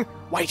waking!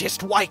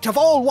 Whitest white of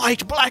all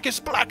white,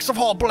 blackest blacks of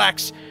all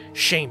blacks.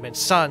 Shame and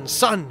sun,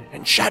 sun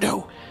and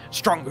shadow.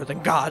 Stronger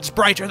than gods,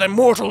 brighter than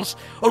mortals.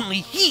 Only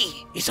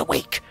he is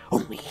awake.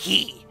 Only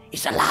he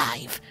is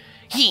alive.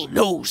 He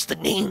knows the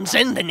names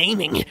and the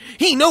naming.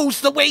 He knows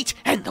the wait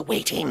and the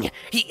waiting.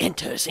 He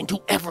enters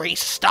into every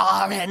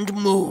star and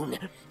moon.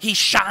 He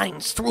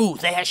shines through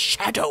their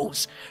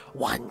shadows.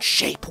 One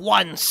shape,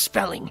 one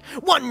spelling,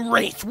 one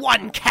wraith,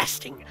 one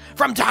casting.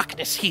 From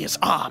darkness he is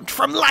armed,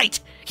 from light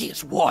he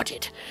is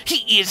warded.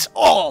 He is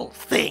all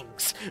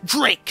things.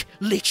 Drake,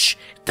 lich,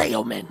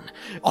 Theoman.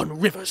 On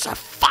rivers of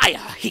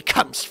fire he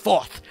comes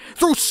forth.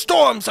 Through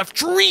storms of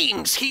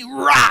dreams he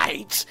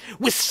rides.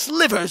 With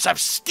slivers of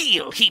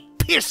steel he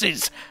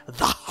pierces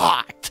the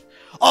heart.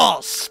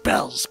 All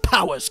spells,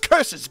 powers,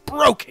 curses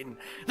broken.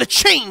 The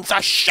chains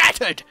are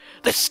shattered.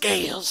 The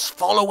scales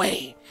fall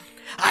away.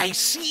 I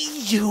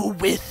see you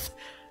with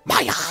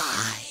my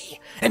eye,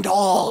 and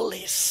all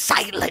is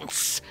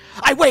silence.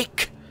 I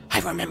wake. I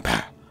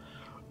remember.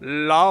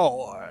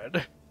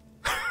 Lord.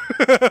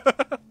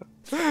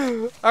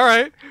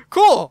 Alright,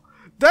 cool.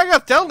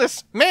 Dagoth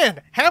Delness,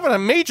 man, having a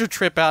major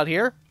trip out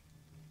here.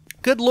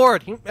 Good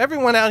lord,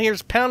 everyone out here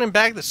is pounding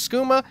back the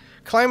skooma,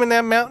 climbing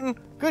that mountain.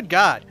 Good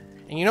god.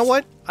 And you know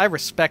what? I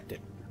respect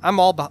it. I'm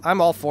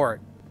all for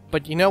it.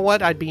 But you know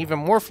what I'd be even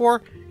more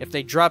for? If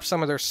they drop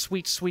some of their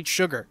sweet, sweet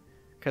sugar.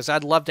 Because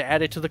I'd love to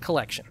add it to the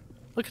collection.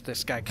 Look at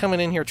this guy coming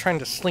in here trying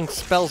to sling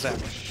spells at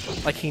me.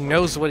 Like he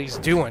knows what he's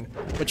doing.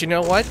 But you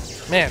know what?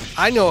 Man,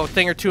 I know a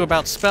thing or two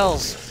about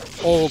spells,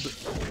 old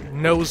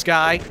nose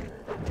guy.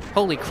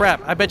 Holy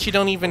crap, I bet you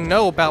don't even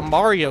know about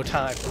Mario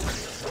time.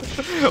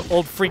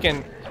 Old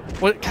freaking...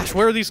 What? Gosh,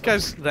 where are these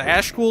guys? The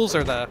Ash Ghouls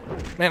or the...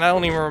 Man, I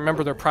don't even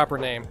remember their proper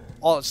name.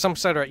 Some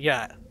sort of...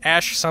 Yeah,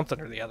 Ash something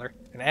or the other.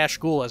 An Ash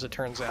Ghoul, as it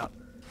turns out.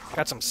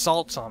 Got some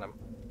salts on him.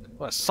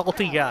 What a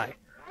salty guy.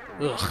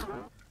 Ugh.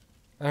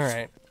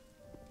 Alright.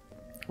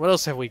 What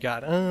else have we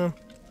got?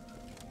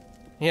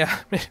 Yeah,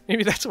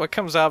 maybe that's what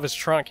comes out of his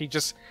trunk. He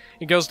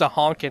goes to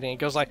honk it and he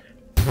goes like...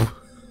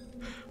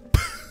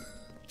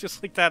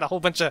 Just like that, a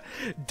whole bunch of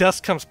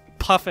dust comes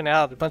puffing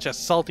out, a bunch of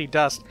salty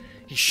dust.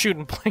 He's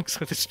shooting blanks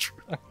with his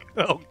trunk.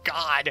 Oh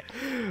god.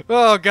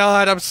 Oh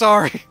god, I'm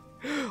sorry.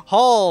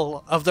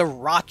 Hall of the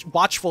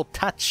Watchful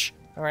Touch.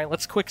 Alright,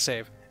 let's quick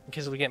save, in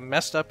case we get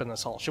messed up in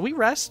this hall. Should we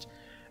rest?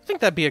 I think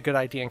that'd be a good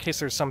idea, in case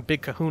there's some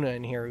big kahuna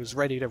in here who's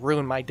ready to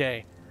ruin my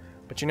day.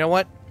 But you know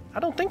what? I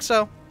don't think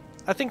so.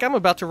 I think I'm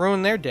about to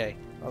ruin their day.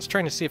 I was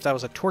trying to see if that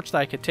was a torch that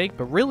I could take,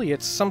 but really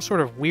it's some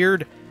sort of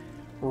weird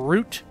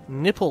root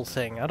nipple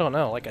thing. I don't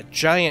know, like a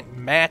giant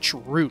match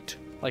root.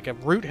 Like a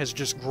root has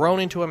just grown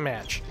into a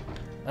match.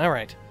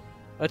 Alright,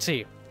 let's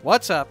see.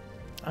 What's up?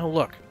 Oh,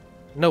 look.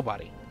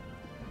 Nobody.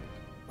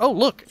 Oh,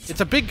 look.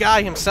 It's a big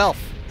guy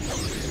himself.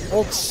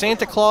 Old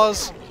Santa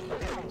Claus.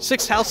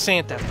 Sixth House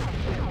Santa.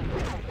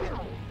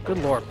 Good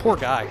lord, poor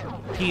guy.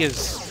 He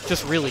is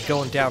just really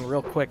going down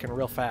real quick and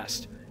real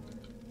fast.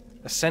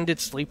 Ascended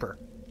Sleeper.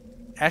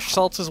 Ash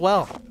Salts as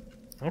well.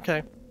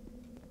 Okay.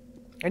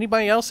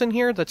 Anybody else in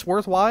here that's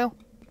worthwhile?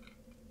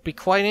 Be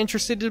quite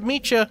interested to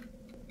meet you.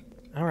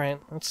 Alright,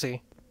 let's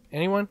see.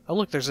 Anyone? Oh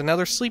look, there's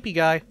another sleepy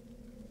guy.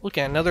 Look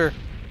at another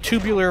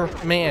tubular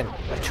man.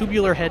 A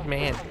tubular head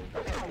man.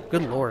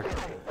 Good lord.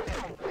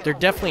 They're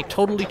definitely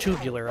totally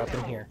tubular up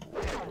in here.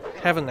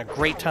 Having a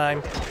great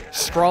time,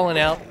 scrawling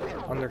out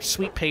on their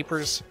sweet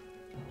papers,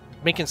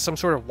 making some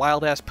sort of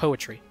wild-ass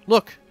poetry.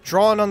 Look,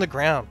 drawing on the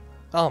ground.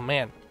 Oh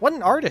man, what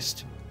an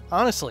artist.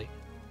 Honestly.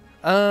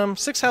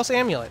 Sixth House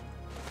Amulet.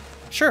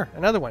 Sure,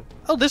 another one.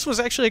 Oh, this was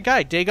actually a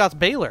guy, Dagoth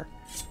Baylor.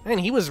 Man,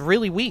 he was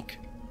really weak.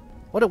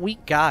 What a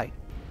weak guy.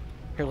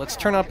 Here, let's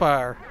turn up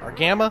our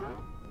gamma.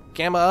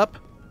 Gamma up.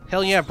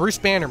 Hell yeah, Bruce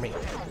Banner-me.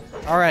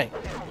 Alright.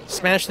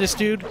 Smash this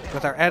dude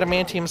with our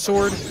adamantium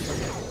sword.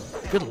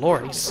 Good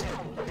lord, he's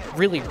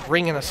really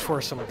ringing us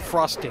for some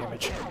frost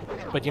damage.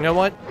 But you know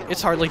what?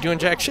 It's hardly doing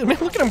jack shit. Man,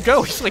 look at him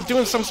go! He's like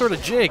doing some sort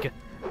of jig.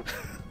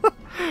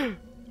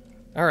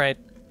 Alright.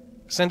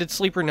 Ascended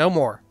Sleeper no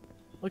more.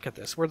 Look at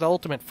this. We're the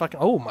ultimate fucking...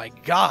 Oh my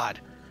god.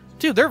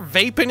 Dude, they're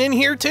vaping in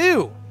here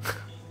too!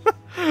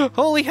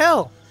 Holy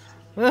hell!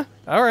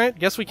 Alright,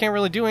 guess we can't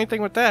really do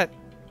anything with that.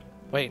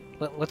 Wait,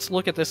 let's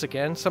look at this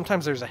again.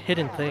 Sometimes there's a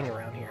hidden thing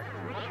around here.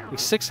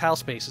 These 6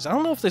 house bases. I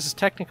don't know if this is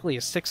technically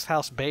a 6th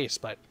house base,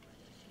 but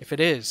if it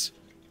is,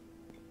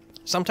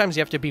 sometimes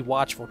you have to be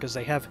watchful because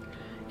they have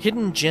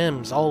hidden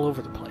gems all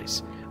over the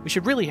place. We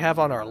should really have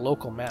on our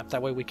local map,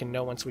 that way we can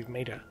know once we've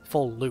made a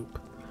full loop.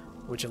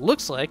 Which it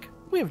looks like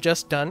we have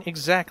just done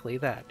exactly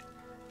that.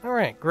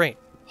 Alright, great.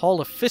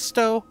 Hall of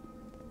Fisto.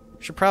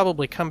 Should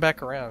probably come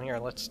back around here.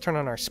 Let's turn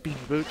on our speedy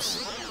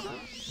boots.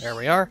 There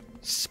we are.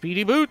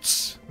 Speedy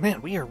boots!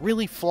 Man, we are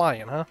really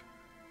flying, huh?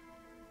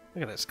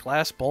 Look at this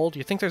glass bowl. Do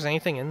you think there's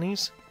anything in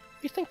these?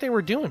 What do you think they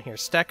were doing here?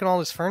 Stacking all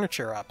this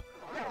furniture up.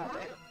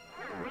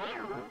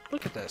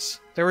 Look at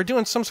this. They were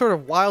doing some sort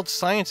of wild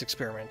science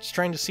experiments,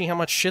 trying to see how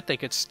much shit they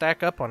could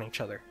stack up on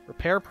each other.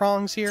 Repair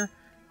prongs here.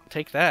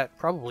 take that.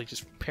 Probably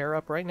just pair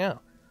up right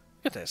now.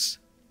 Look at this.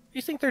 What do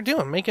you think they're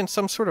doing? Making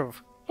some sort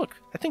of... Look,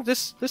 I think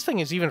this thing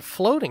is even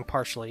floating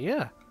partially,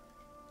 yeah.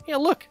 Yeah,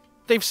 look.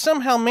 They've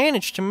somehow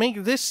managed to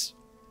make this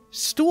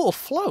stool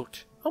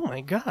float. Oh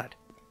my god.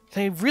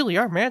 They really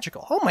are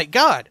magical. Oh my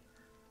god.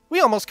 We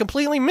almost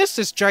completely missed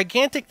this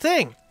gigantic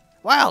thing.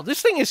 Wow,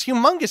 this thing is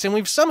humongous and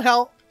we've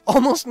somehow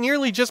almost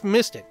nearly just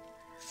missed it.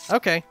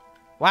 Okay.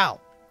 Wow.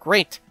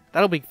 Great.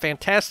 That'll be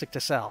fantastic to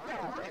sell.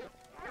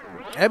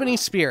 Ebony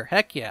Spear.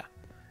 Heck yeah.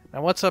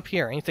 Now what's up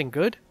here? Anything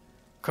good?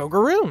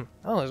 Kogaroon.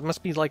 Oh, this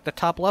must be like the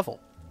top level.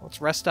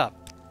 Let's rest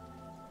up.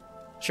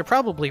 Should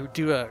probably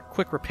do a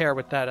quick repair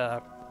with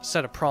that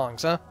set of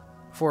prongs, huh?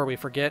 Before we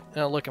forget.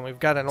 Oh, look, and we've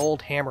got an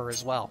old hammer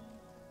as well.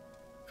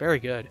 Very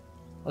good.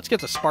 Let's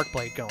get the spark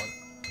blade going.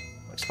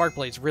 Like, spark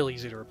blade's real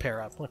easy to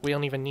repair up. Look, we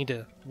don't even need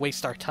to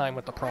waste our time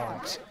with the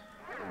prongs.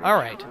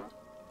 Alright.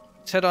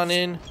 Let's head on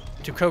in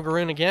to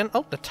Kogaroon again.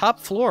 Oh, the top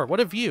floor. What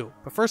a view.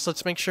 But first,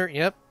 let's make sure...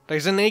 Yep,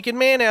 there's a naked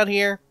man out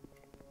here.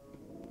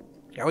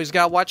 You always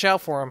gotta watch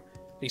out for him.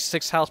 These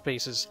 6 house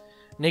bases.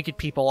 Naked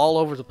people all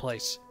over the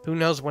place. Who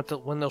knows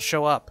when they'll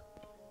show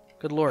up.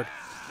 Good lord.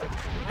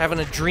 Having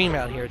a dream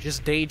out here.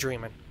 Just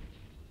daydreaming.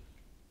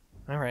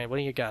 Alright, what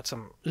do you got?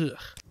 Some... Ugh.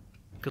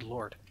 Good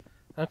lord.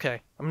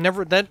 Okay. I'm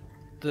never...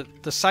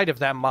 The sight of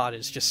that mod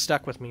is just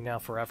stuck with me now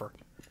forever.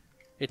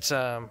 It's,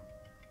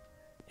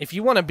 if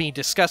you want to be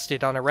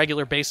disgusted on a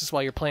regular basis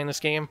while you're playing this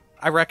game,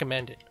 I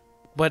recommend it.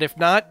 But if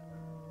not,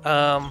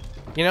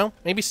 you know,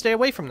 maybe stay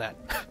away from that.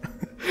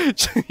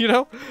 You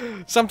know?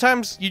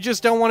 Sometimes you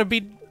just don't want to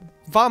be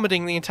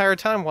vomiting the entire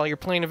time while you're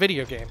playing a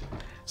video game.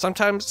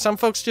 Sometimes some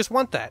folks just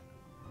want that.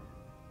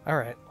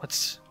 Alright,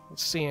 let's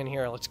see in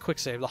here. Let's quick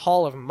save. The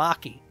Hall of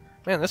Maki.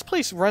 Man, this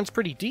place runs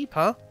pretty deep,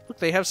 huh? Look,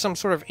 they have some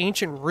sort of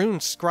ancient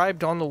runes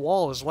scribed on the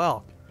wall as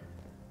well.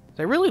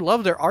 They really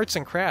love their arts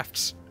and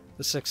crafts,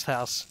 the 6th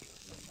house.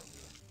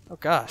 Oh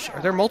gosh, are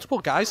there multiple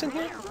guys in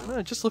here? Oh,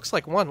 it just looks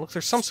like one. Look,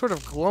 there's some sort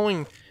of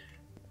glowing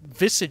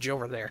visage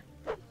over there.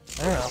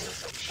 I don't know.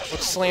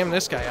 Let's slam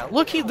this guy out.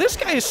 Look, this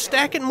guy is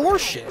stacking more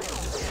shit.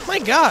 My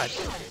god.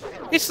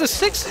 It's the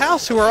 6th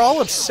house who are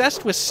all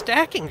obsessed with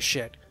stacking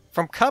shit.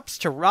 From cups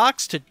to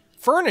rocks to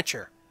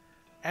furniture.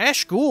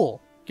 Ash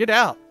Ghoul. Get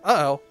out.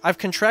 Uh-oh. I've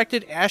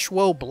contracted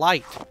Ashwoe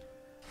Blight.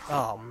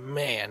 Oh,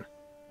 man.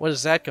 What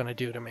is that going to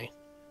do to me?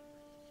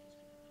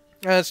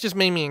 It's just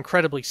made me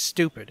incredibly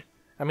stupid.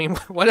 I mean,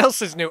 what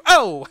else is new?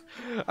 Oh!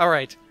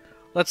 Alright.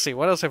 Let's see.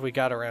 What else have we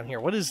got around here?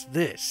 What is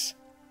this?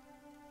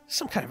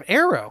 Some kind of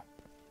arrow.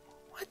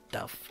 What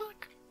the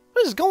fuck?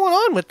 What is going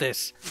on with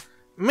this?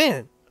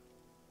 Man.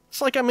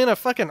 It's like I'm in a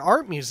fucking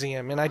art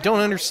museum and I don't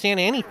understand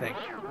anything.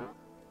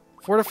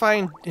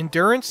 Fortifying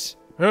endurance?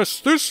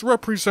 Yes, this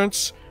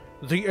represents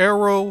the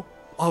arrow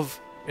of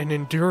an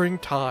enduring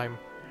time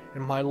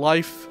in my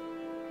life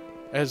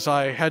as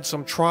I had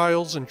some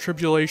trials and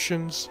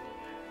tribulations,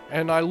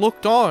 and I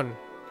looked on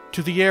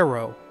to the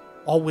arrow,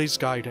 always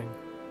guiding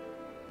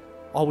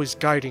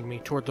me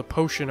toward the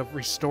potion of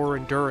restore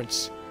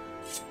endurance.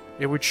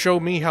 It would show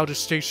me how to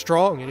stay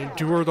strong and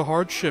endure the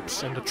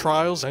hardships and the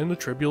trials and the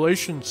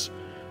tribulations.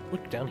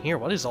 Look down here,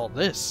 what is all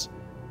this?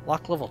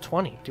 Lock level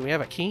 20. Do we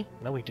have a key?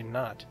 No, we do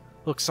not.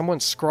 Look,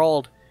 someone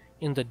scrawled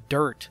in the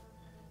dirt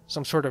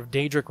some sort of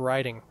Daedric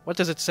writing. What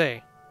does it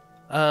say?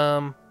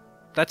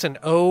 That's an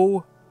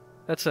O.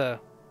 That's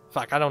a...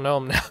 Fuck, I don't know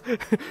him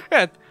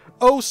now.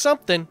 O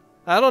something.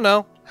 I don't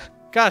know.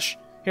 Gosh.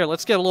 Here,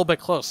 let's get a little bit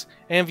close.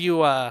 Any of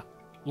you,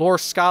 lore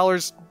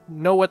scholars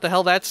know what the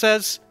hell that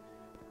says?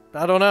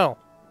 I don't know.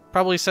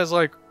 Probably says,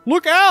 like,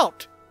 look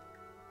out!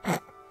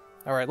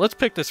 Alright, let's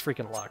pick this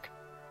freaking lock.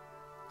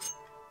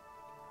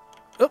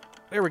 Oh,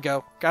 there we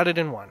go. Got it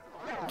in one.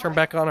 Turn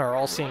back on our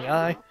all-seeing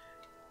eye.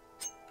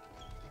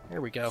 There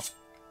we go.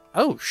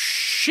 Oh,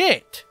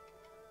 shit!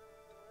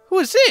 Who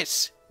is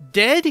this?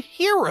 Dead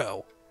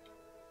Hero.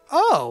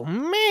 Oh,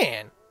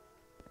 man.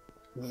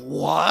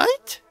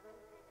 What?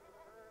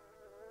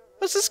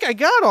 What's this guy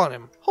got on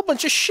him? Whole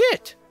bunch of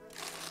shit.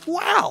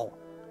 Wow.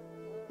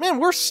 Man,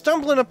 we're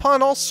stumbling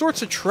upon all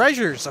sorts of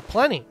treasures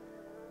aplenty.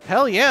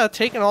 Hell yeah,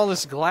 taking all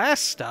this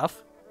glass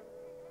stuff.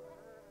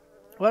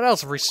 What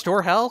else?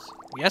 Restore health?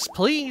 Yes,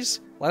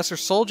 please. Lesser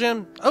soul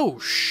gem? Oh,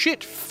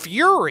 shit,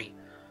 fury.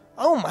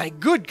 Oh my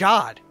good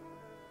god.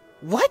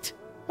 What?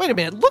 Wait a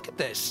minute, look at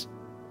this.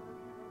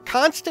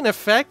 Constant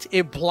effect,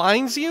 it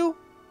blinds you?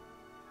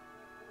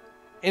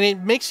 And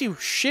it makes you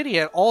shitty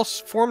at all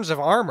forms of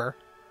armor.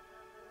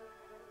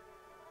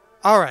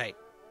 Alright.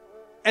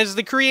 As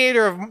the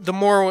creator of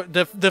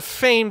the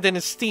famed and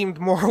esteemed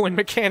Morrowind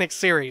Mechanics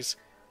series,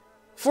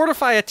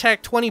 Fortify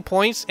attack 20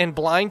 points and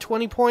blind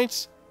 20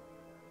 points?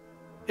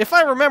 If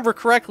I remember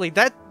correctly,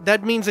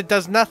 that means it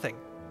does nothing.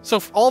 So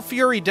all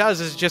Fury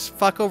does is just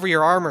fuck over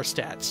your armor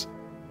stats.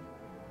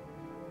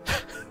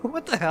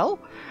 What the hell?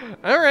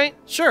 Alright,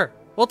 sure.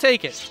 We'll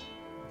take it.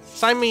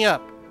 Sign me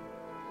up.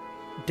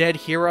 Dead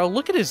Hero.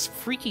 Look at his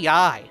freaky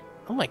eye.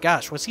 Oh my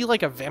gosh, was he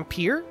like a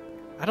vampire?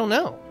 I don't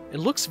know. It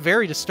looks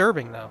very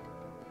disturbing, though.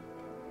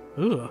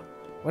 Ooh.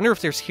 Wonder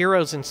if there's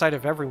heroes inside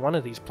of every one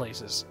of these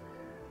places.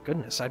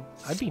 Goodness,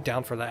 I'd be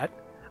down for that.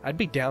 I'd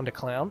be down to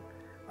clown.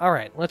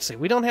 Alright, let's see.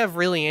 We don't have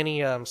really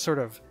any sort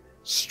of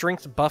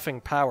strength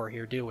buffing power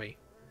here, do we?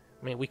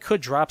 I mean, we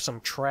could drop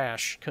some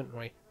trash, couldn't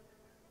we?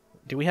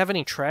 Do we have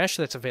any trash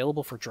that's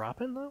available for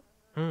dropping, though?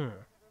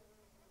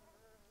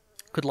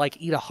 Could,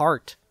 like, eat a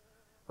heart.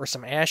 Or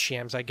some ash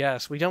yams, I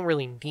guess. We don't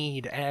really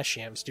need ash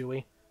yams, do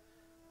we?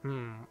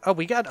 Oh,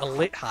 we got a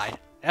lit hide.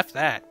 F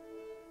that.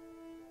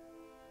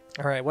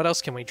 Alright, what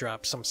else can we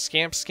drop? Some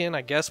scamp skin,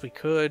 I guess we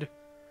could.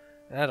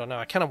 I don't know,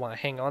 I kind of want to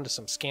hang on to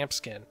some scamp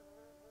skin.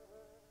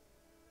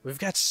 We've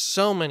got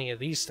so many of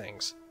these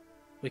things.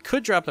 We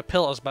could drop the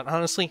pillows, but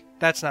honestly,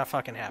 that's not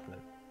fucking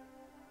happening.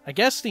 I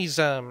guess these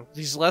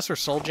lesser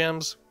soul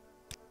gems,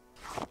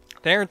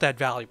 they aren't that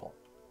valuable.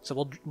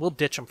 So we'll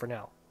ditch them for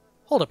now.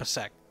 Hold up a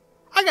sec.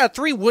 I got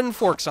 3 wooden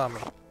forks on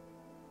me.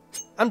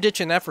 I'm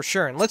ditching that for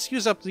sure, and let's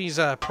use up these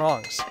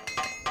prongs.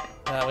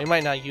 We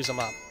might not use them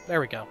up. There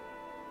we go.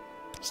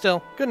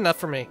 Still, good enough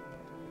for me.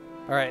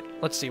 Alright,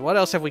 let's see. What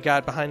else have we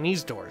got behind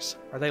these doors?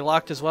 Are they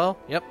locked as well?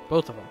 Yep,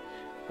 both of them.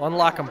 We'll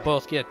unlock them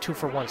both. Get a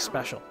 2-for-1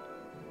 special.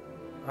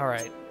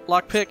 Alright,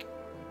 lockpick.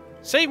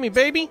 Save me,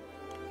 baby!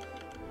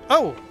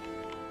 Oh!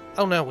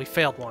 Oh no, we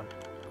failed one.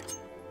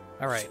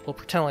 Alright, we'll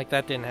pretend like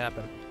that didn't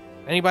happen.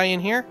 Anybody in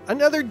here?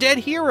 Another dead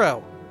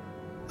hero!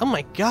 Oh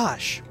my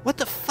gosh, what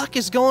the fuck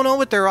is going on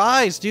with their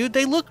eyes, dude?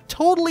 They look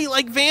totally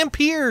like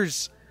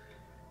vampires!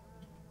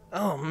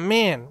 Oh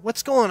man,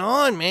 what's going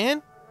on,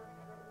 man?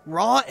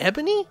 Raw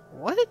ebony?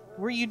 What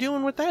were you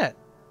doing with that?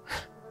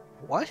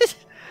 What?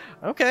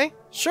 Okay,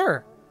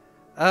 sure.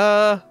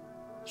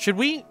 Should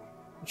we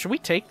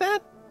take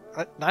that?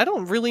 I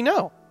don't really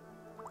know.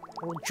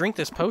 We'll drink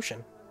this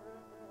potion.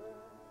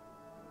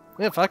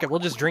 Yeah, fuck it, we'll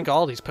just drink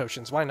all these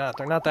potions. Why not?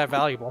 They're not that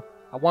valuable.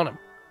 I want them.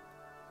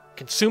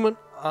 Consume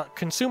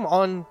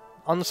on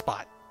the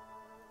spot.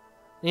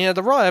 Yeah,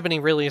 the raw ebony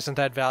really isn't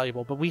that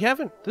valuable, but we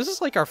haven't... This is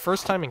like our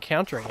first time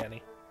encountering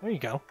any. There you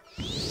go.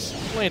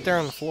 Just lay it there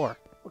on the floor.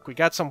 Look, we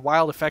got some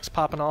wild effects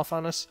popping off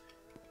on us.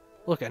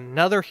 Look,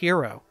 another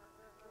hero.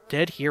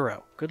 Dead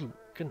hero.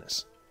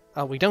 Goodness.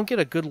 We don't get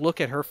a good look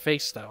at her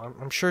face, though.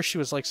 I'm sure she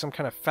was like some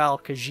kind of foul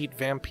Khajiit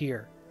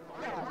vampire.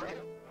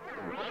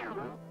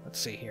 Let's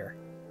see here.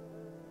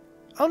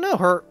 Oh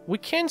no, we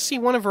can see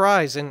one of her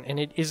eyes, and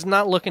it is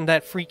not looking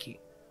that freaky.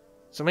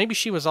 So maybe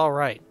she was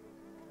alright.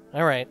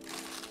 Alright.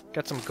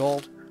 Got some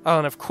gold. Oh,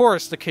 and of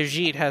course the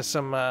Khajiit has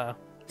some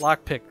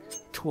lockpick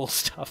tool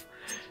stuff.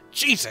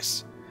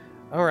 Jesus!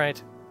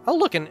 Alright. Oh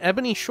look, an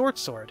ebony short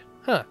sword.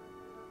 Huh.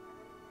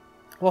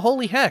 Well,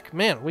 holy heck,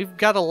 man, we've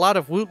got a lot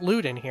of woot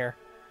loot in here.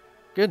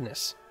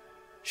 Goodness.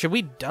 Should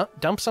we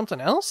dump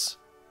something else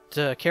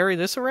to carry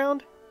this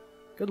around?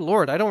 Good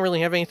lord, I don't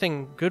really have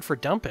anything good for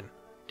dumping,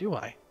 do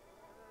I?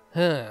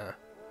 Huh.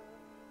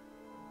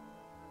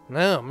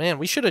 No, man,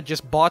 we should have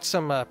just bought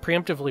some,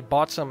 preemptively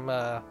bought some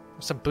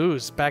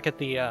booze back at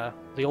the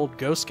old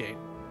Ghost Gate.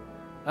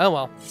 Oh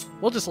well,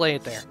 we'll just lay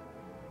it there.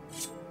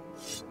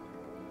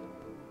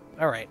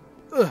 Alright.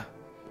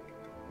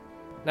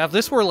 Now if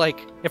this were like,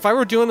 if I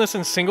were doing this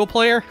in single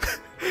player,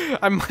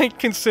 I might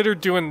consider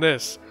doing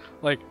this.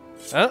 Like,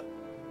 I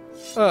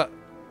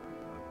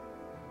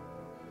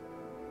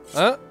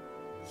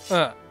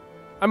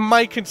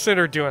might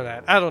consider doing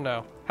that. I don't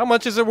know. How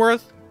much is it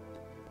worth?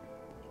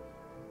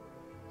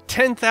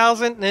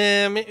 10,000?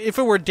 If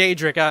it were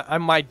Daedric, I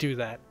might do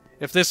that.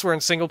 If this were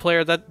in single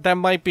player, that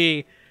might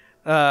be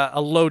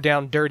a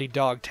low-down, dirty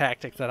dog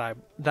tactic that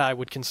I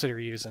would consider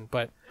using.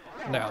 But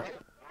no,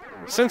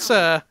 since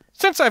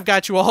I've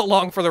got you all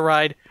along for the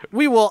ride,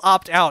 we will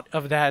opt out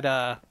of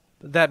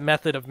that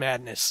method of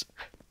madness.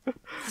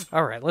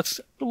 All right,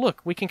 let's look.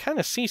 We can kind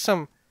of see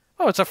some.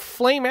 Oh, it's a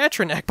flame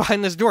Atronak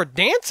behind this door,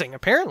 dancing.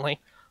 Apparently,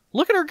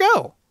 look at her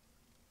go.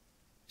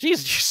 Jeez,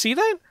 did you see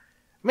that?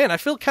 Man, I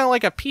feel kind of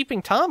like a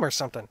peeping Tom or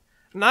something.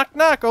 Knock,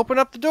 knock, open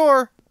up the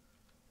door.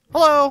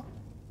 Hello.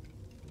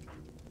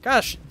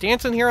 Gosh,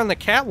 dancing here on the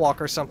catwalk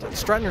or something,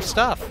 strutting her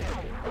stuff.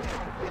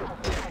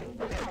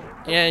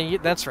 Yeah,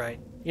 that's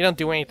right. You don't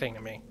do anything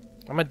to me.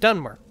 I'm a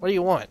Dunmer. What do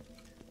you want?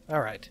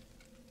 Alright.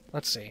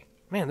 Let's see.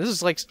 Man, this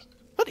is like...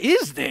 What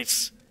is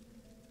this?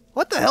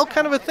 What the hell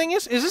kind of a thing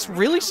is? Is this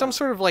really some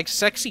sort of like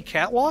sexy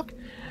catwalk?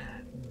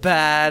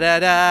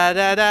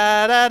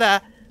 Ba-da-da-da-da-da-da.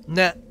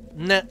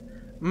 Na-na.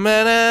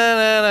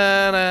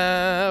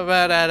 Ma-na-na-na-na.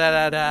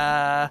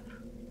 Ba-da-da-da-da.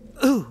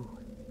 Ooh.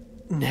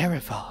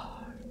 Nerevar.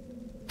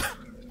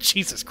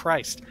 Jesus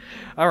Christ.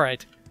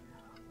 Alright.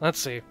 Let's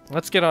see.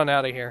 Let's get on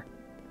out of here.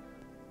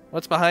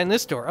 What's behind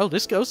this door? Oh,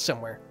 this goes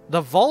somewhere.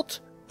 The Vault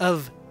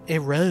of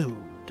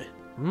Erode.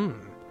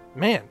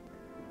 Man.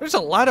 There's a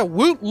lot of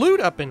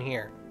loot up in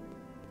here.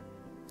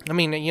 I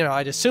mean, you know,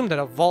 I'd assume that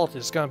a vault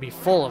is going to be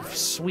full of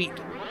sweet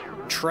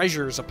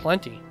treasures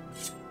aplenty.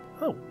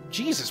 Oh,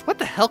 Jesus. What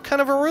the hell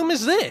kind of a room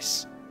is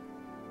this?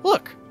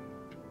 Look.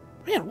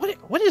 Man,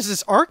 what is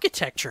this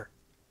architecture?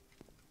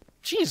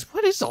 Jeez,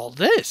 what is all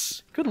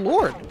this? Good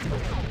lord.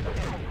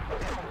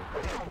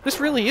 This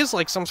really is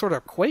like some sort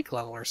of Quake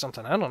level or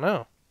something. I don't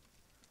know.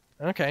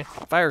 Okay,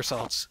 fire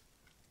salts.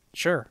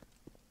 Sure.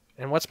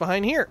 And what's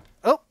behind here?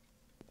 Oh!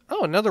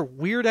 Oh, another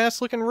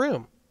weird-ass looking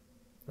room.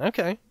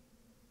 Okay.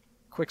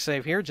 Quick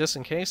save here, just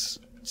in case.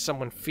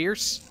 Someone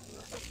fierce.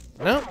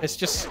 No, it's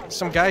just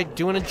some guy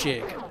doing a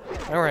jig.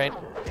 Alright.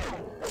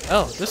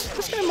 Oh,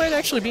 this guy might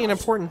actually be an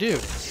important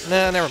dude.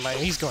 Nah, never mind.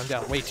 He's going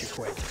down way too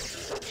quick.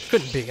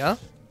 Couldn't be, huh?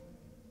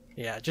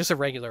 Yeah, just a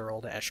regular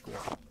old ash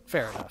squirrel.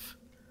 Fair enough.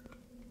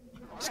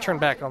 Let's turn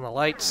back on the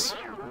lights.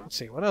 Let's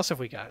see, what else have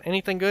we got?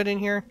 Anything good in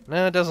here?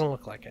 No, it doesn't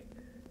look like it.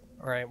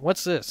 Alright,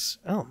 what's this?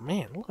 Oh,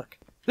 man, look.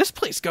 This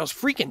place goes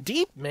freaking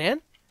deep,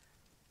 man.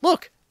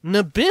 Look,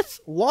 Nabith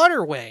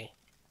Waterway.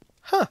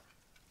 Huh.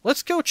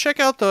 Let's go check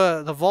out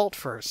the vault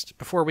first,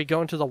 before we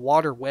go into the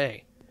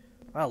waterway.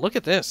 Wow, look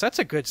at this. That's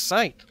a good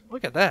sight.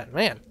 Look at that,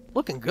 man.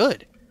 Looking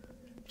good.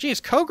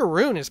 Geez,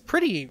 Kogaroon is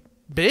pretty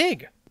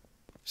big.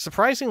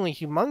 Surprisingly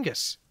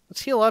humongous.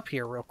 Let's heal up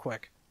here real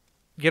quick.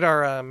 Get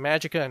our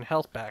magicka and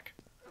health back.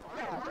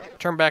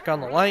 Turn back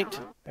on the light.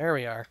 There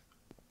we are.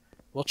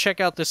 We'll check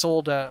out this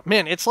old...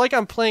 man, it's like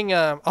I'm playing...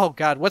 oh,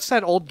 God, what's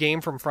that old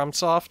game from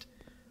FromSoft?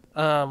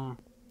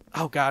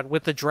 Oh, God,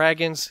 with the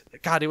dragons.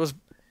 God, it was...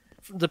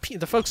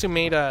 The folks who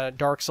made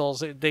Dark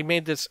Souls, they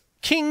made this...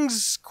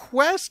 King's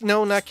Quest?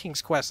 No, not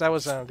King's Quest. That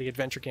was the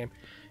adventure game.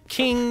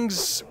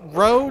 King's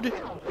Road?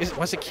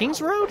 Was it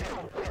King's Road?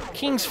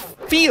 King's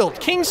Field.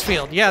 King's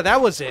Field. Yeah,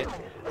 that was it.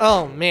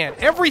 Oh, man.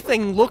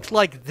 Everything looked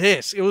like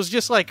this. It was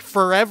just like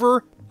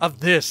forever of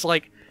this.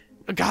 Like,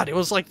 God, it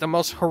was like the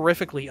most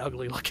horrifically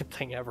ugly looking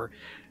thing ever.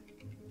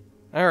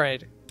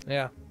 Alright.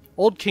 Yeah.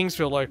 Old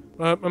Kingsfield, like,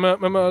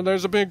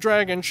 there's a big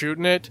dragon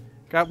shooting it.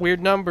 Got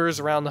weird numbers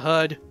around the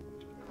HUD.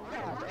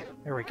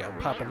 There we go.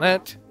 Popping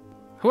that.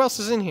 Who else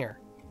is in here?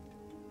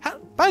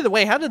 By the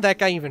way, how did that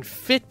guy even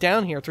fit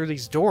down here through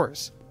these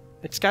doors?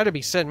 It's got to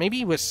be said. Maybe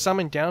he was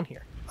summoned down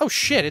here. Oh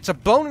shit, it's a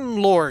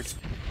Bone Lord.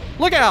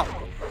 Look out!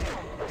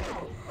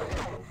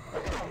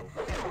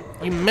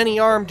 You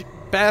many-armed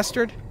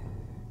bastard.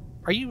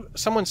 Are you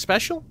someone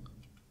special?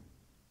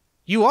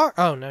 You are?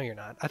 Oh, no, you're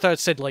not. I thought it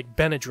said, like,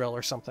 Benadryl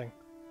or something.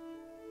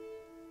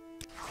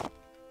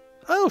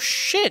 Oh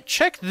shit,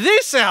 check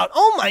this out!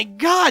 Oh my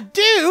god,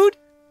 dude!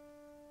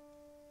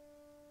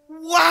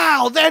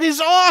 Wow, that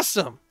is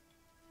awesome!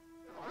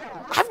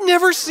 I've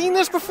never seen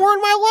this before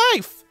in my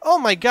life! Oh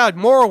my god,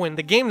 Morrowind,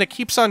 the game that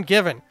keeps on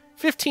giving.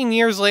 15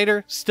 years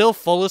later, still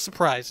full of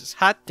surprises.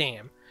 Hot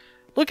damn.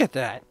 Look at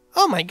that.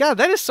 Oh my god,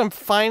 that is some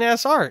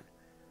fine-ass art.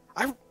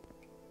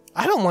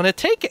 I don't want to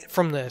take it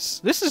from this.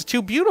 This is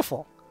too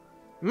beautiful.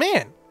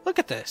 Man, look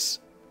at this.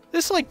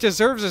 This, like,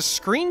 deserves a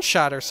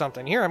screenshot or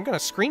something. Here, I'm gonna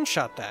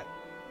screenshot that.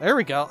 There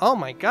we go. Oh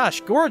my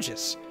gosh,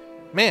 gorgeous.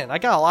 Man, I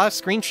got a lot of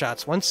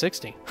screenshots.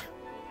 160.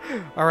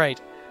 Alright.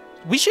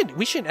 We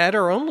should add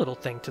our own little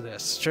thing to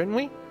this, shouldn't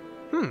we?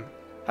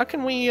 How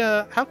can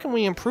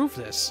we improve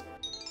this?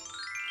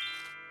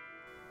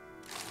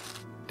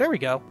 There we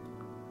go.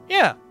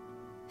 Yeah.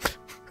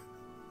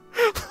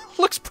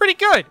 Looks pretty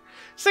good.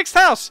 Sixth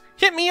house,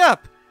 hit me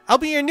up. I'll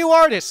be your new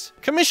artist.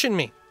 Commission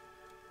me.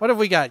 What have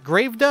we got?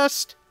 Grave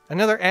dust?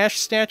 Another ash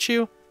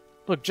statue?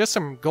 Look, just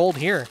some gold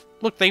here.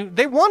 Look, they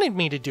wanted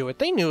me to do it.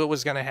 They knew it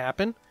was going to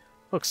happen.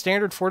 Look,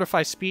 standard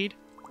fortify speed.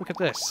 Look at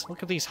this.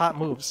 Look at these hot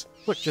moves.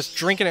 Look, just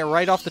drinking it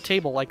right off the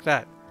table like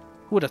that.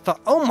 Who would have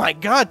thought? Oh my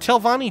god,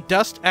 Telvanni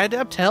Dust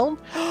Adept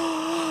Helm?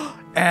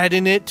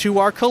 Adding it to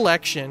our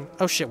collection.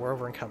 Oh shit, we're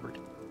over encumbered.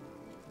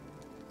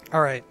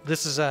 Alright,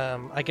 this is,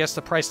 I guess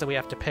the price that we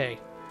have to pay.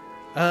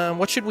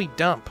 What should we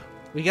dump?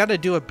 We gotta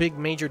do a big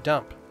major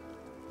dump.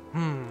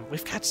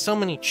 We've got so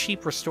many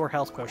cheap restore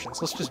health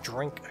potions. Let's just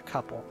drink a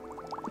couple.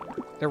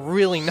 They're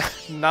really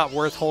not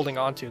worth holding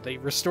on to. They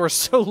restore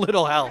so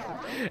little health,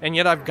 and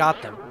yet I've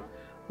got them.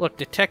 Look,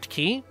 detect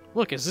key?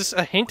 Look, is this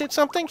a hint at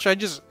something? Should I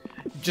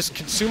just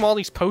consume all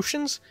these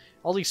potions?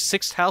 All these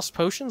sixth house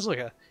potions? Look,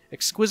 a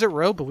exquisite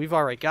robe, but we've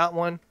already got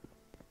one.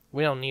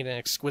 We don't need an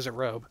exquisite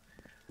robe.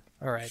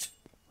 Alright.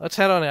 Let's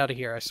head on out of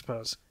here, I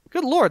suppose.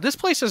 Good lord, this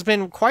place has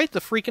been quite the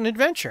freaking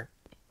adventure.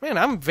 Man,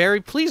 I'm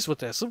very pleased with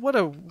this. What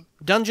a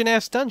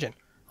dungeon-ass dungeon.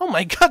 Oh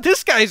my god,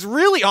 this guy's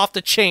really off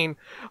the chain.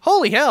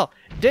 Holy hell.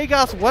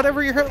 Dagoth,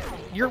 whatever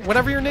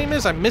your name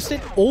is, I missed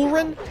it.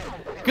 Ulrin?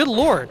 Good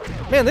lord.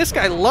 Man, this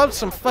guy loves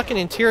some fucking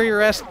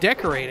interior-ass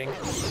decorating.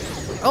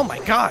 Oh my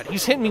god,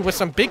 he's hitting me with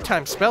some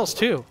big-time spells,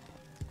 too.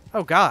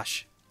 Oh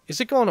gosh. Is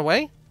it going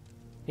away?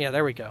 Yeah,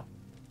 there we go.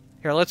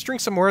 Here, let's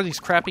drink some more of these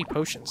crappy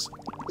potions.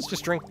 Let's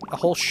just drink a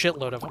whole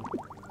shitload of them.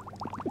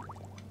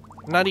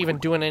 I'm not even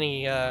doing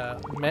any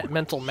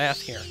mental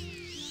math here.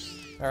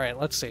 Alright,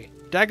 let's see.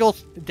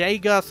 Dagoth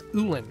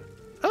Ulin.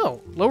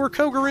 Oh, lower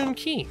Kogaroon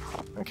key.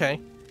 Okay.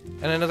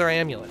 And another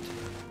amulet.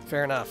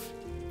 Fair enough.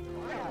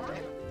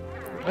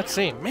 Let's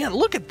see. Man,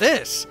 look at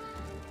this!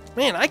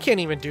 Man, I can't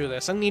even do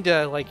this. I need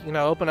to, like, you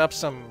know, open up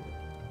some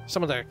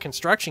of the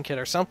construction kit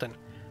or something.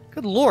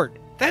 Good lord.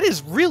 That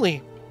is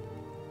really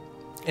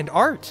an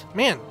art.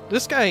 Man,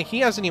 this guy, he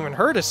hasn't even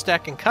heard of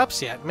stacking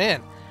cups yet.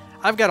 Man,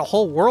 I've got a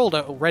whole world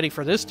ready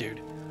for this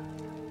dude.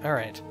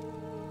 Alright.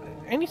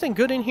 Anything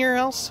good in here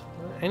else?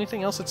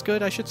 Anything else that's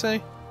good, I should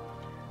say?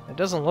 It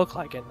doesn't look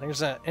like it.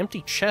 There's an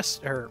empty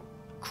chest, or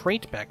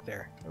crate back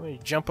there. Let me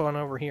jump on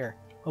over here.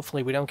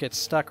 Hopefully we don't get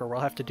stuck or we'll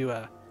have to do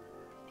a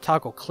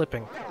toggle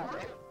clipping.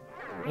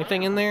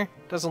 Anything in there?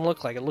 Doesn't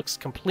look like it. Looks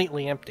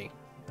completely empty.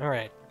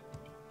 Alright.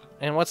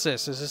 And what's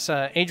this? Is this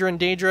Adrian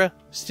Daedra?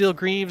 Steel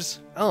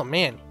Greaves? Oh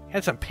man,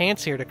 had some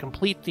pants here to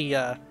complete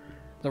the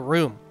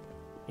room.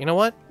 You know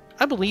what?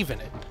 I believe in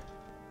it.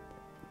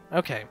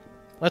 Okay.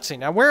 Let's see.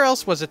 Now, where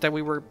else was it that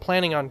we were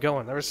planning on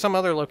going? There was some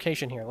other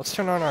location here. Let's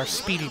turn on our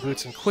speedy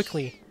boots and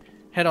quickly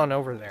head on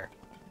over there.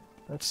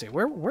 Let's see.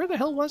 Where the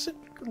hell was it?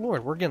 Good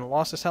lord, we're getting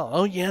lost as hell.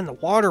 Oh, yeah, in the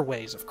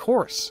waterways, of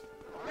course.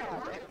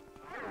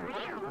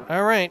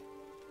 Alright.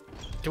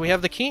 Do we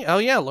have the key? Oh,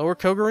 yeah, Lower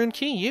Kogarun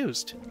key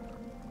used.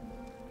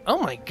 Oh,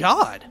 my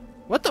god.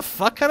 What the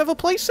fuck kind of a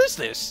place is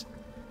this?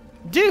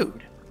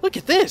 Dude, look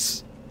at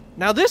this.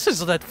 Now, this is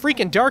the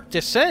freaking Dark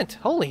Descent.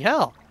 Holy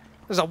hell.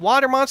 There's a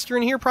water monster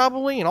in here,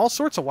 probably, and all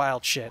sorts of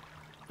wild shit.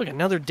 Look,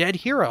 another dead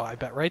hero, I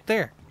bet, right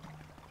there.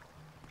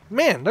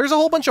 Man, there's a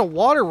whole bunch of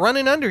water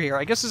running under here.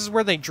 I guess this is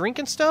where they drink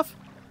and stuff?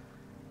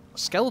 A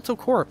skeletal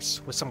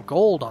corpse with some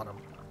gold on him.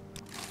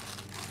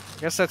 I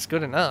guess that's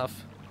good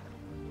enough.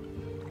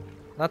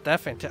 Not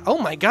that fantastic. Oh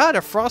my god,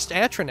 a Frost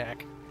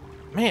Atronak.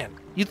 Man,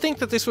 you'd think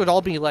that this would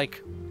all be,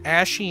 like,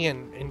 ashy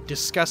and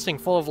disgusting,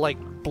 full of, like,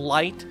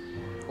 blight.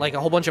 Like,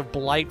 a whole bunch of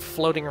blight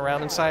floating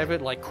around inside of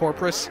it, like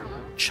corpus.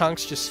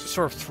 Chunks just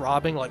sort of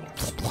throbbing, like...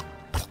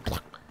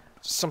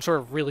 some sort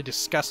of really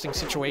disgusting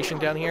situation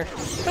down here.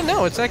 But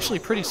no, it's actually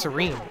pretty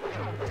serene.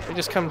 They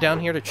just come down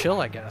here to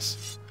chill, I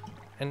guess.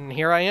 And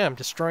here I am,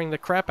 destroying the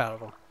crap out of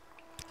them.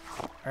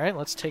 Alright,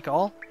 let's take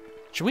all.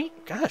 Should we?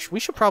 Gosh, we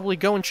should probably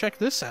go and check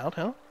this out,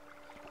 huh?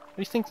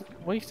 What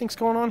do you think's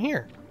going on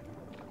here?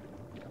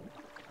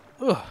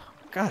 Ugh,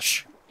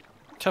 gosh.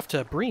 Tough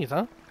to breathe,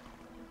 huh?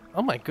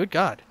 Oh my good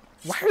god.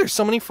 Why are there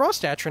so many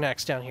Frost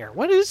Atronachs down here?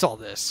 What is all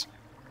this?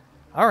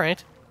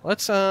 Alright,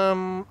 let's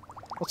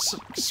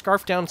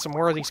scarf down some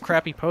more of these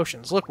crappy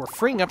potions. Look, we're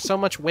freeing up so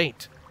much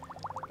weight.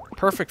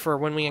 Perfect for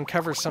when we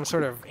uncover some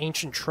sort of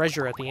ancient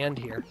treasure at the end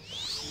here.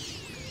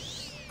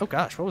 Oh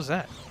gosh, what was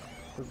that?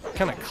 We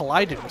kind of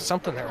collided with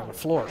something there on the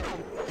floor.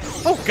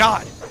 Oh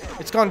god!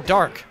 It's gone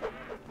dark.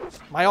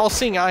 My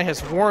all-seeing eye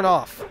has worn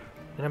off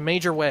in a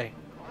major way.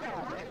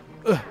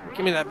 Ugh,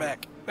 give me that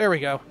back. There we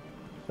go.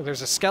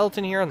 There's a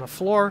skeleton here on the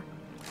floor.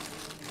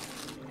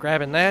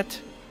 Grabbing that.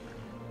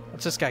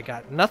 What's this guy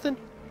got? Nothing?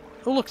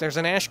 Oh, look, there's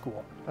an ash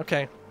ghoul.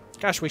 Okay.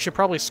 Gosh, we should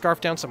probably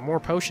scarf down some more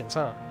potions,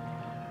 huh?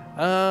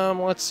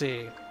 Let's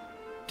see.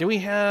 Do we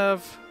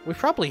have... We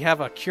probably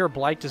have a Cure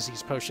Blight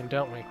Disease potion,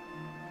 don't we?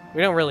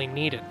 We don't really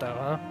need it,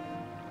 though,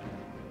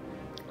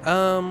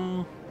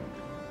 huh?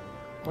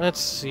 Let's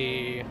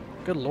see.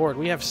 Good lord,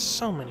 we have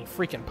so many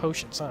freaking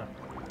potions, huh?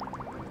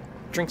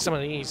 Drink some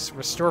of these.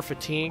 Restore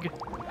Fatigue.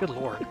 Good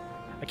lord.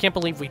 I can't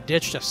believe we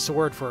ditched a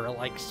sword for,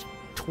 like,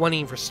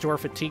 20 Restore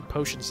Fatigue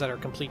potions that are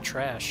complete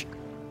trash.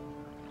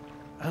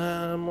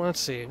 Let's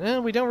see.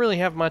 We don't really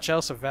have much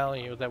else of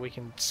value that we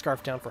can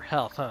scarf down for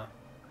health, huh?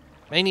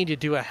 May need to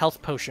do a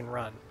health potion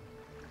run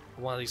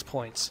at one of these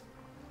points.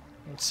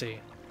 Let's see.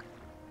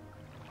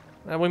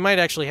 We might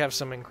actually have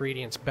some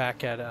ingredients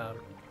back at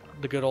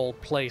the good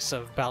old place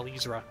of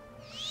Bal-Izra.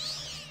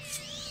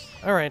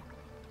 Alright.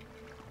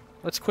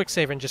 Let's quick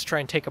save and just try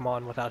and take them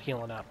on without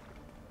healing up.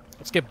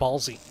 Let's get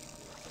ballsy.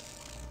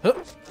 Huh.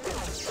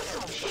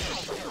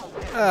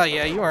 Oh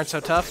yeah, you aren't so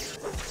tough.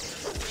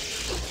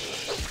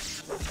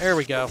 There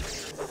we go.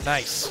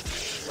 Nice.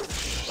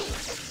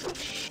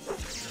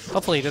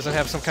 Hopefully he doesn't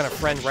have some kind of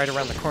friend right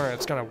around the corner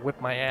that's gonna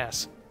whip my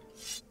ass.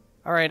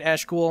 Alright,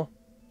 Ash Ghoul.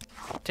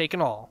 Take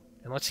it all.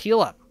 And let's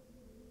heal up.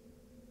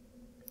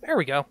 There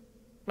we go.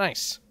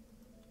 Nice.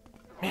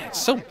 Man,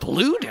 it's so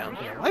blue down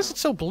here. Why is it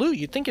so blue?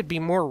 You'd think it'd be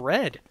more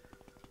red.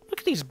 Look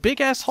at these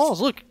big-ass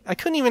halls. Look, I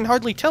couldn't even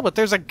hardly tell, but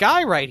there's a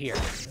guy right here.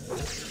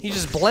 He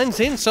just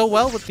blends in so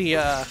well with the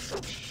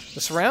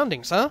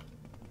surroundings, huh?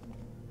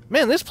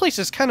 Man, this place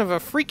is kind of a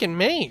freaking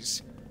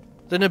maze.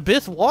 The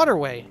Nabith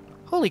Waterway.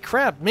 Holy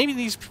crap, maybe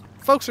these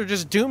folks are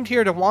just doomed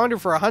here to wander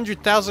for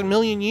 100,000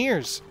 million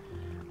years.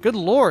 Good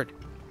lord.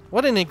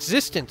 What an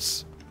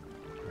existence.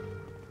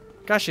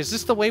 Gosh, is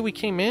this the way we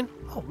came in?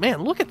 Oh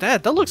man, look at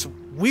that. That looks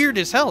weird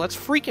as hell. That's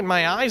freaking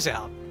my eyes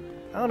out.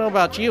 I don't know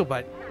about you,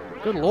 but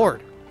good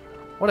lord.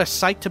 What a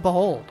sight to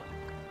behold.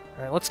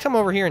 Alright, let's come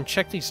over here and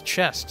check these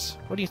chests.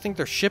 What do you think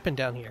they're shipping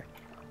down here?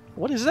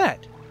 What is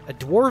that? A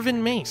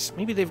dwarven mace.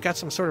 Maybe they've got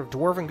some sort of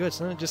dwarven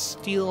goods. And then just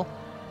steel,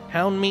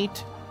 hound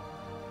meat,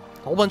 a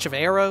whole bunch of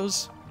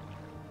arrows,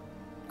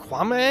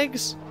 quama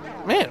eggs.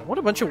 Man, what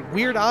a bunch of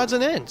weird odds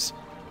and ends.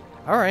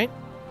 Alright,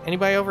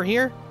 anybody over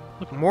here?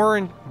 Look, more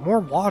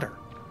water.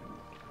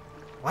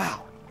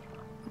 Wow.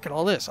 Look at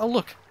all this. Oh,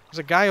 look. There's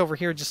a guy over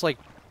here just, like,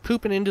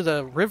 pooping into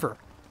the river.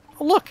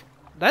 Oh, look.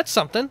 That's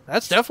something.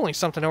 That's definitely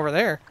something over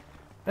there.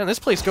 Man, this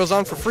place goes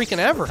on for freaking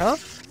ever, huh?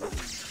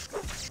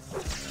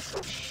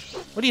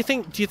 What do you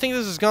think? Do you think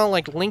this is gonna,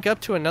 like, link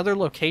up to another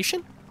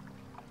location?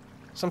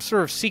 Some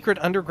sort of secret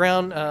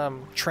underground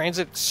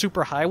transit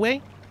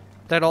superhighway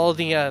that all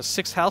the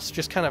 6th House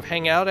just kind of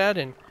hang out at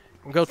and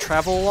go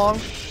travel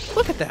along?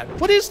 Look at that.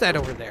 What is that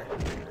over there?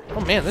 Oh,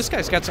 man, this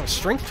guy's got some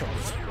strength to him.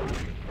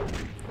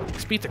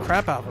 Let's beat the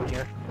crap out of him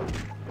here.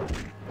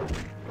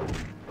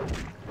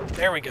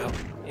 There we go.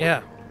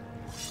 Yeah.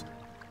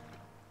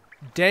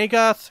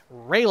 Dagoth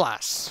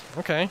Raylas.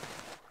 Okay.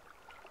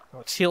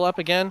 Let's heal up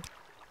again.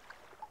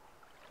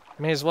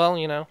 May as well,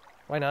 you know.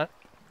 Why not?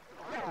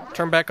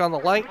 Turn back on the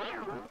light.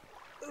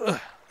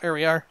 Ugh, there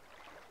we are.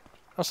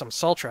 Oh, some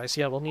sultrice.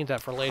 Yeah, we'll need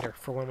that for later,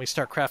 for when we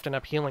start crafting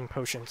up healing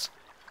potions.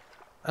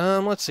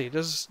 Let's see.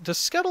 Does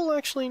Scuttle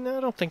actually... No,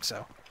 I don't think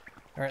so.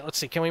 Alright, let's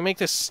see. Can we make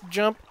this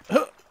jump?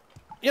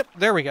 Yep,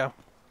 there we go.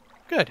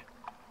 Good.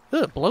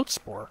 Ugh, bloat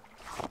spore.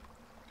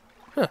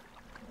 Huh.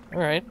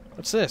 Alright,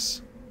 what's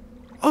this?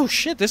 Oh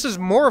shit, this is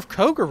more of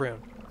Kogaroon.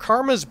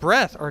 Karma's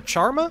breath. Or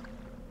Charma?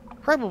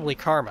 Probably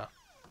Karma.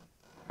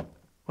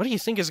 What do you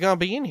think is gonna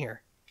be in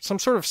here? Some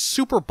sort of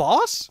super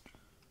boss?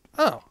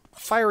 Oh,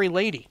 fiery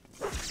lady.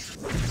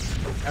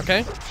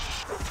 Okay.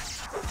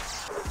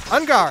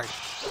 On guard.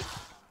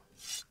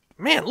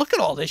 Man, look at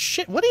all this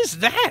shit. What is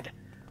that?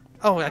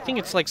 Oh, I think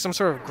it's like some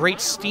sort of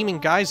great steaming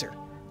geyser.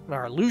 And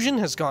our illusion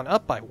has gone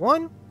up by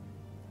 1.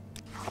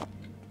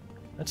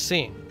 Let's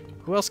see.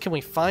 Who else can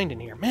we find in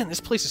here? Man, this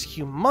place is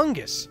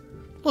humongous.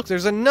 Look,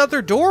 there's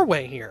another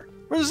doorway here.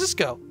 Where does this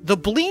go? The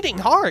Bleeding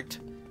Heart.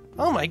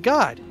 Oh my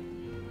god.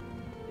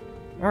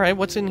 Alright,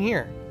 what's in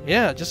here?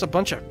 Yeah, just a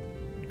bunch of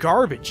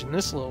garbage in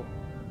this little...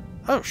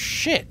 Oh,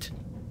 shit.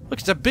 Look,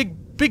 it's a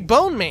big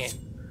bone man.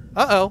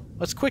 Uh-oh.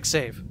 Let's quick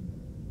save.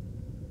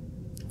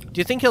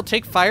 Do you think he'll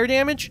take fire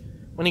damage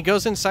when he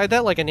goes inside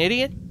that like an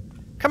idiot?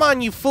 Come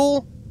on, you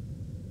fool.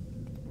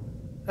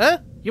 Huh?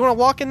 You want to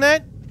walk in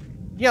that?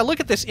 Yeah, look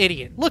at this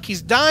idiot. Look,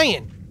 he's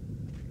dying.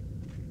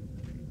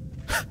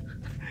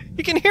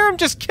 You can hear him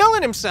just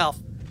killing himself.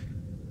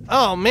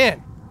 Oh,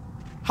 man.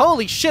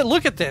 Holy shit,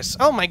 look at this.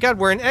 Oh my god,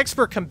 we're an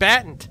expert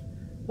combatant.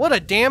 What a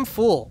damn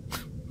fool.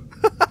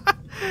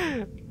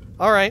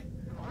 Alright.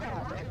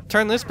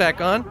 Turn this back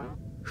on.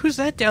 Who's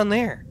that down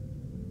there?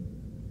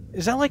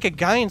 Is that like a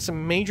guy in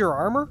some major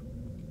armor?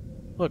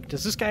 Look,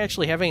 does this guy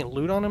actually have any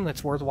loot on him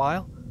that's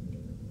worthwhile?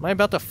 Am I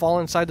about to fall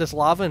inside this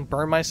lava and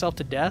burn myself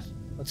to death?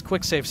 Let's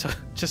quick save so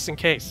just in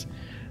case.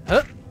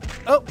 Huh?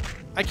 Oh,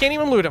 I can't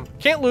even loot him.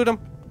 Can't loot him.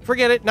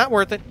 Forget it. Not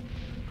worth it.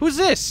 Who's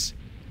this?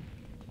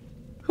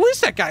 Who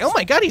is that guy? Oh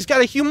my god, he's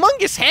got a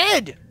humongous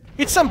head!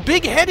 It's some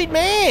big-headed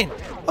man!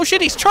 Oh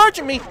shit, he's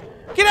charging me!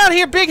 Get out of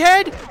here, big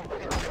head!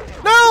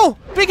 No!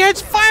 Big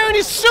head's firing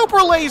his super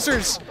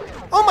lasers!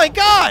 Oh my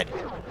god!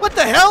 What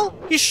the hell?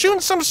 He's shooting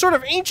some sort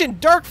of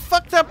ancient, dark,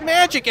 fucked up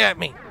magic at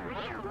me!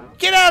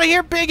 Get out of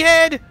here, big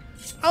head!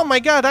 Oh my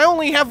god, I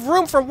only have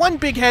room for one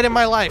big head in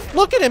my life.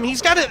 Look at him,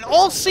 he's got an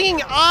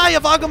all-seeing eye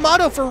of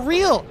Agamotto for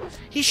real!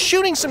 He's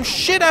shooting some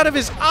shit out of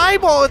his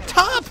eyeball at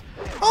top!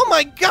 Oh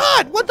my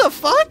god, what the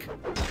fuck?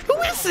 Who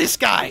is this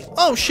guy?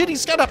 Oh shit,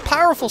 he's got a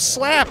powerful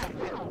slap.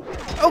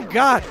 Oh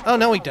god. Oh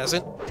no, he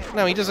doesn't.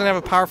 No, he doesn't have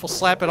a powerful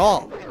slap at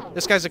all.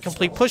 This guy's a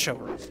complete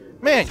pushover.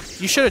 Man,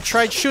 you should have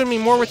tried shooting me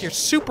more with your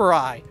super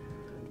eye.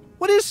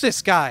 What is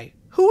this guy?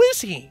 Who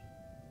is he?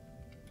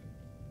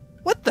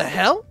 What the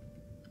hell?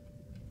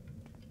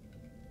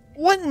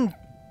 What in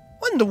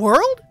the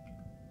world?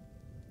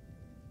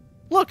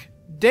 Look,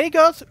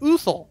 Dagoth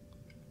Uthal.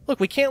 Look,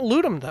 we can't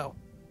loot him though.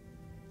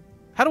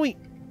 How do we...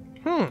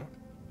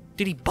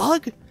 Did he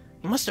bug?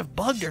 He must have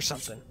bugged or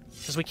something,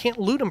 because we can't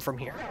loot him from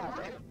here.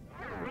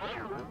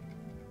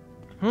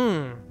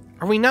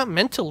 Are we not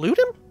meant to loot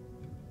him?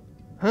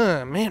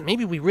 Huh, man,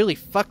 maybe we really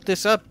fucked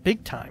this up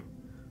big time.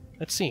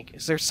 Let's see,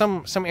 is there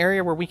some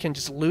area where we can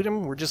just loot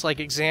him? We're just like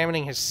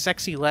examining his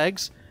sexy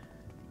legs.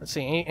 Let's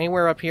see,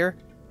 anywhere up here?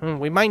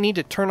 We might need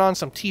to turn on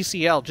some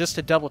TCL just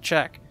to double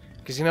check,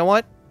 because you know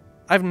what?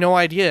 I have no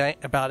idea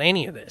about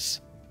any of this.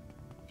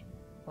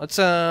 Let's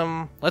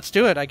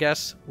do it, I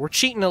guess. We're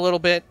cheating a little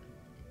bit,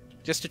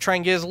 just to try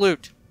and get his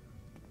loot.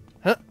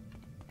 Huh?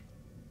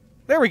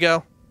 There we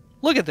go.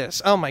 Look at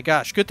this. Oh my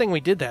gosh, good thing we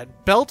did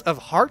that. Belt of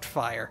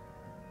Heartfire.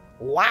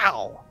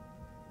 Wow.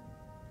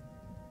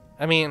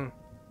 I mean,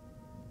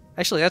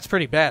 actually, that's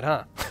pretty bad,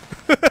 huh?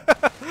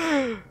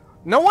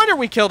 No wonder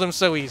we killed him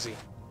so easy.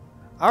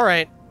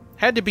 Alright,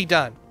 had to be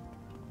done.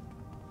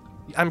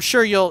 I'm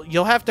sure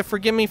you'll have to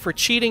forgive me for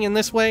cheating in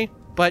this way,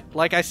 but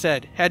like I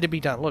said, had to be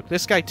done. Look,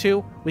 this guy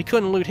too, we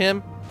couldn't loot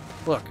him.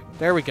 Look,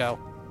 there we go.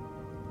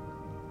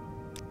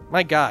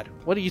 My god,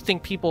 what do you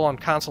think people on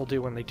console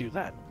do when they do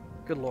that?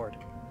 Good lord.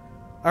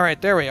 Alright,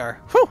 there we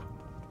are. Whew!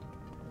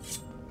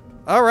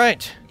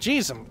 Alright,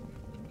 jeez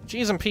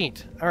and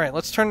Pete. Alright,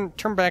 let's turn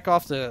back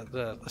off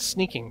the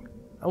sneaking.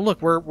 Oh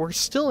look, we're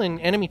still in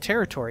enemy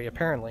territory,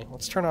 apparently.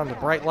 Let's turn on the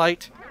bright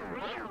light.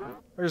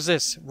 Where's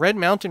this? Red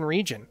Mountain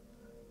region.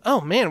 Oh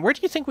man, where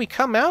do you think we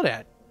come out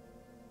at?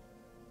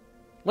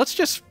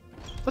 Let's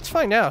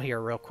find out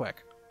here real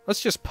quick.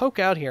 Let's just poke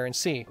out here and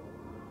see.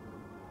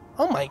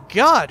 Oh my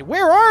god,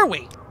 where are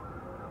we?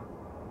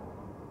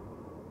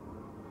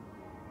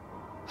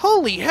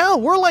 Holy hell,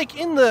 we're like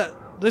in the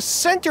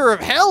center of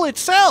hell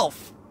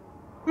itself.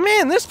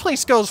 Man, this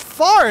place goes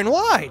far and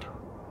wide.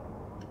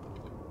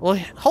 Well,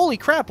 holy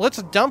crap,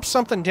 let's dump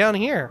something down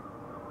here.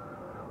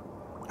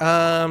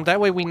 That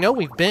way we know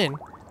we've been.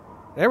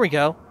 There we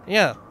go.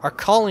 Yeah, our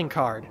calling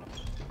card.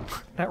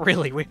 Not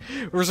really. We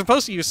were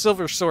supposed to use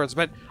silver swords,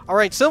 but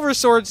alright, silver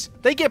swords,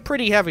 they get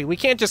pretty heavy. We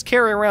can't just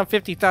carry around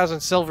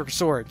 50,000 silver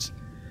swords.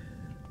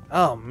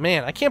 Oh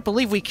man, I can't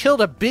believe we killed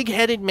a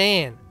big-headed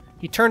man.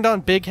 He turned on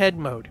big head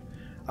mode.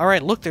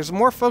 Alright, look, there's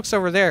more folks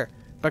over there.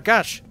 But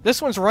gosh,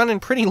 this one's running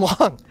pretty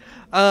long.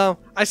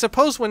 I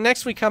suppose when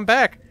next we come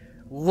back,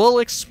 we'll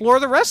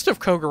explore the rest of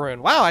Kogaroon.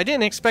 Wow, I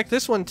didn't expect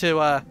this one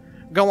to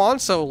go on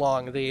so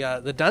long,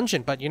 the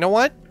dungeon. But you know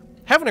what?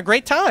 Having a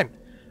great time.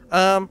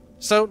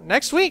 So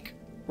next week,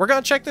 we're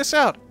going to check this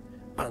out.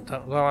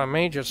 Though I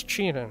may just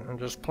cheat and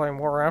just play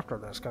more after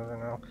this, because, you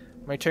know,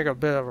 may take a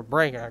bit of a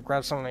break and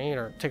grab something to eat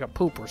or take a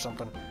poop or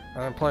something,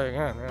 and then play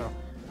again, you know.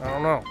 I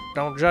don't know.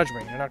 Don't judge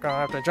me. You're not going to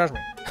have to judge me.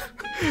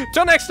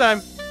 Till next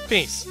time,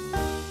 peace.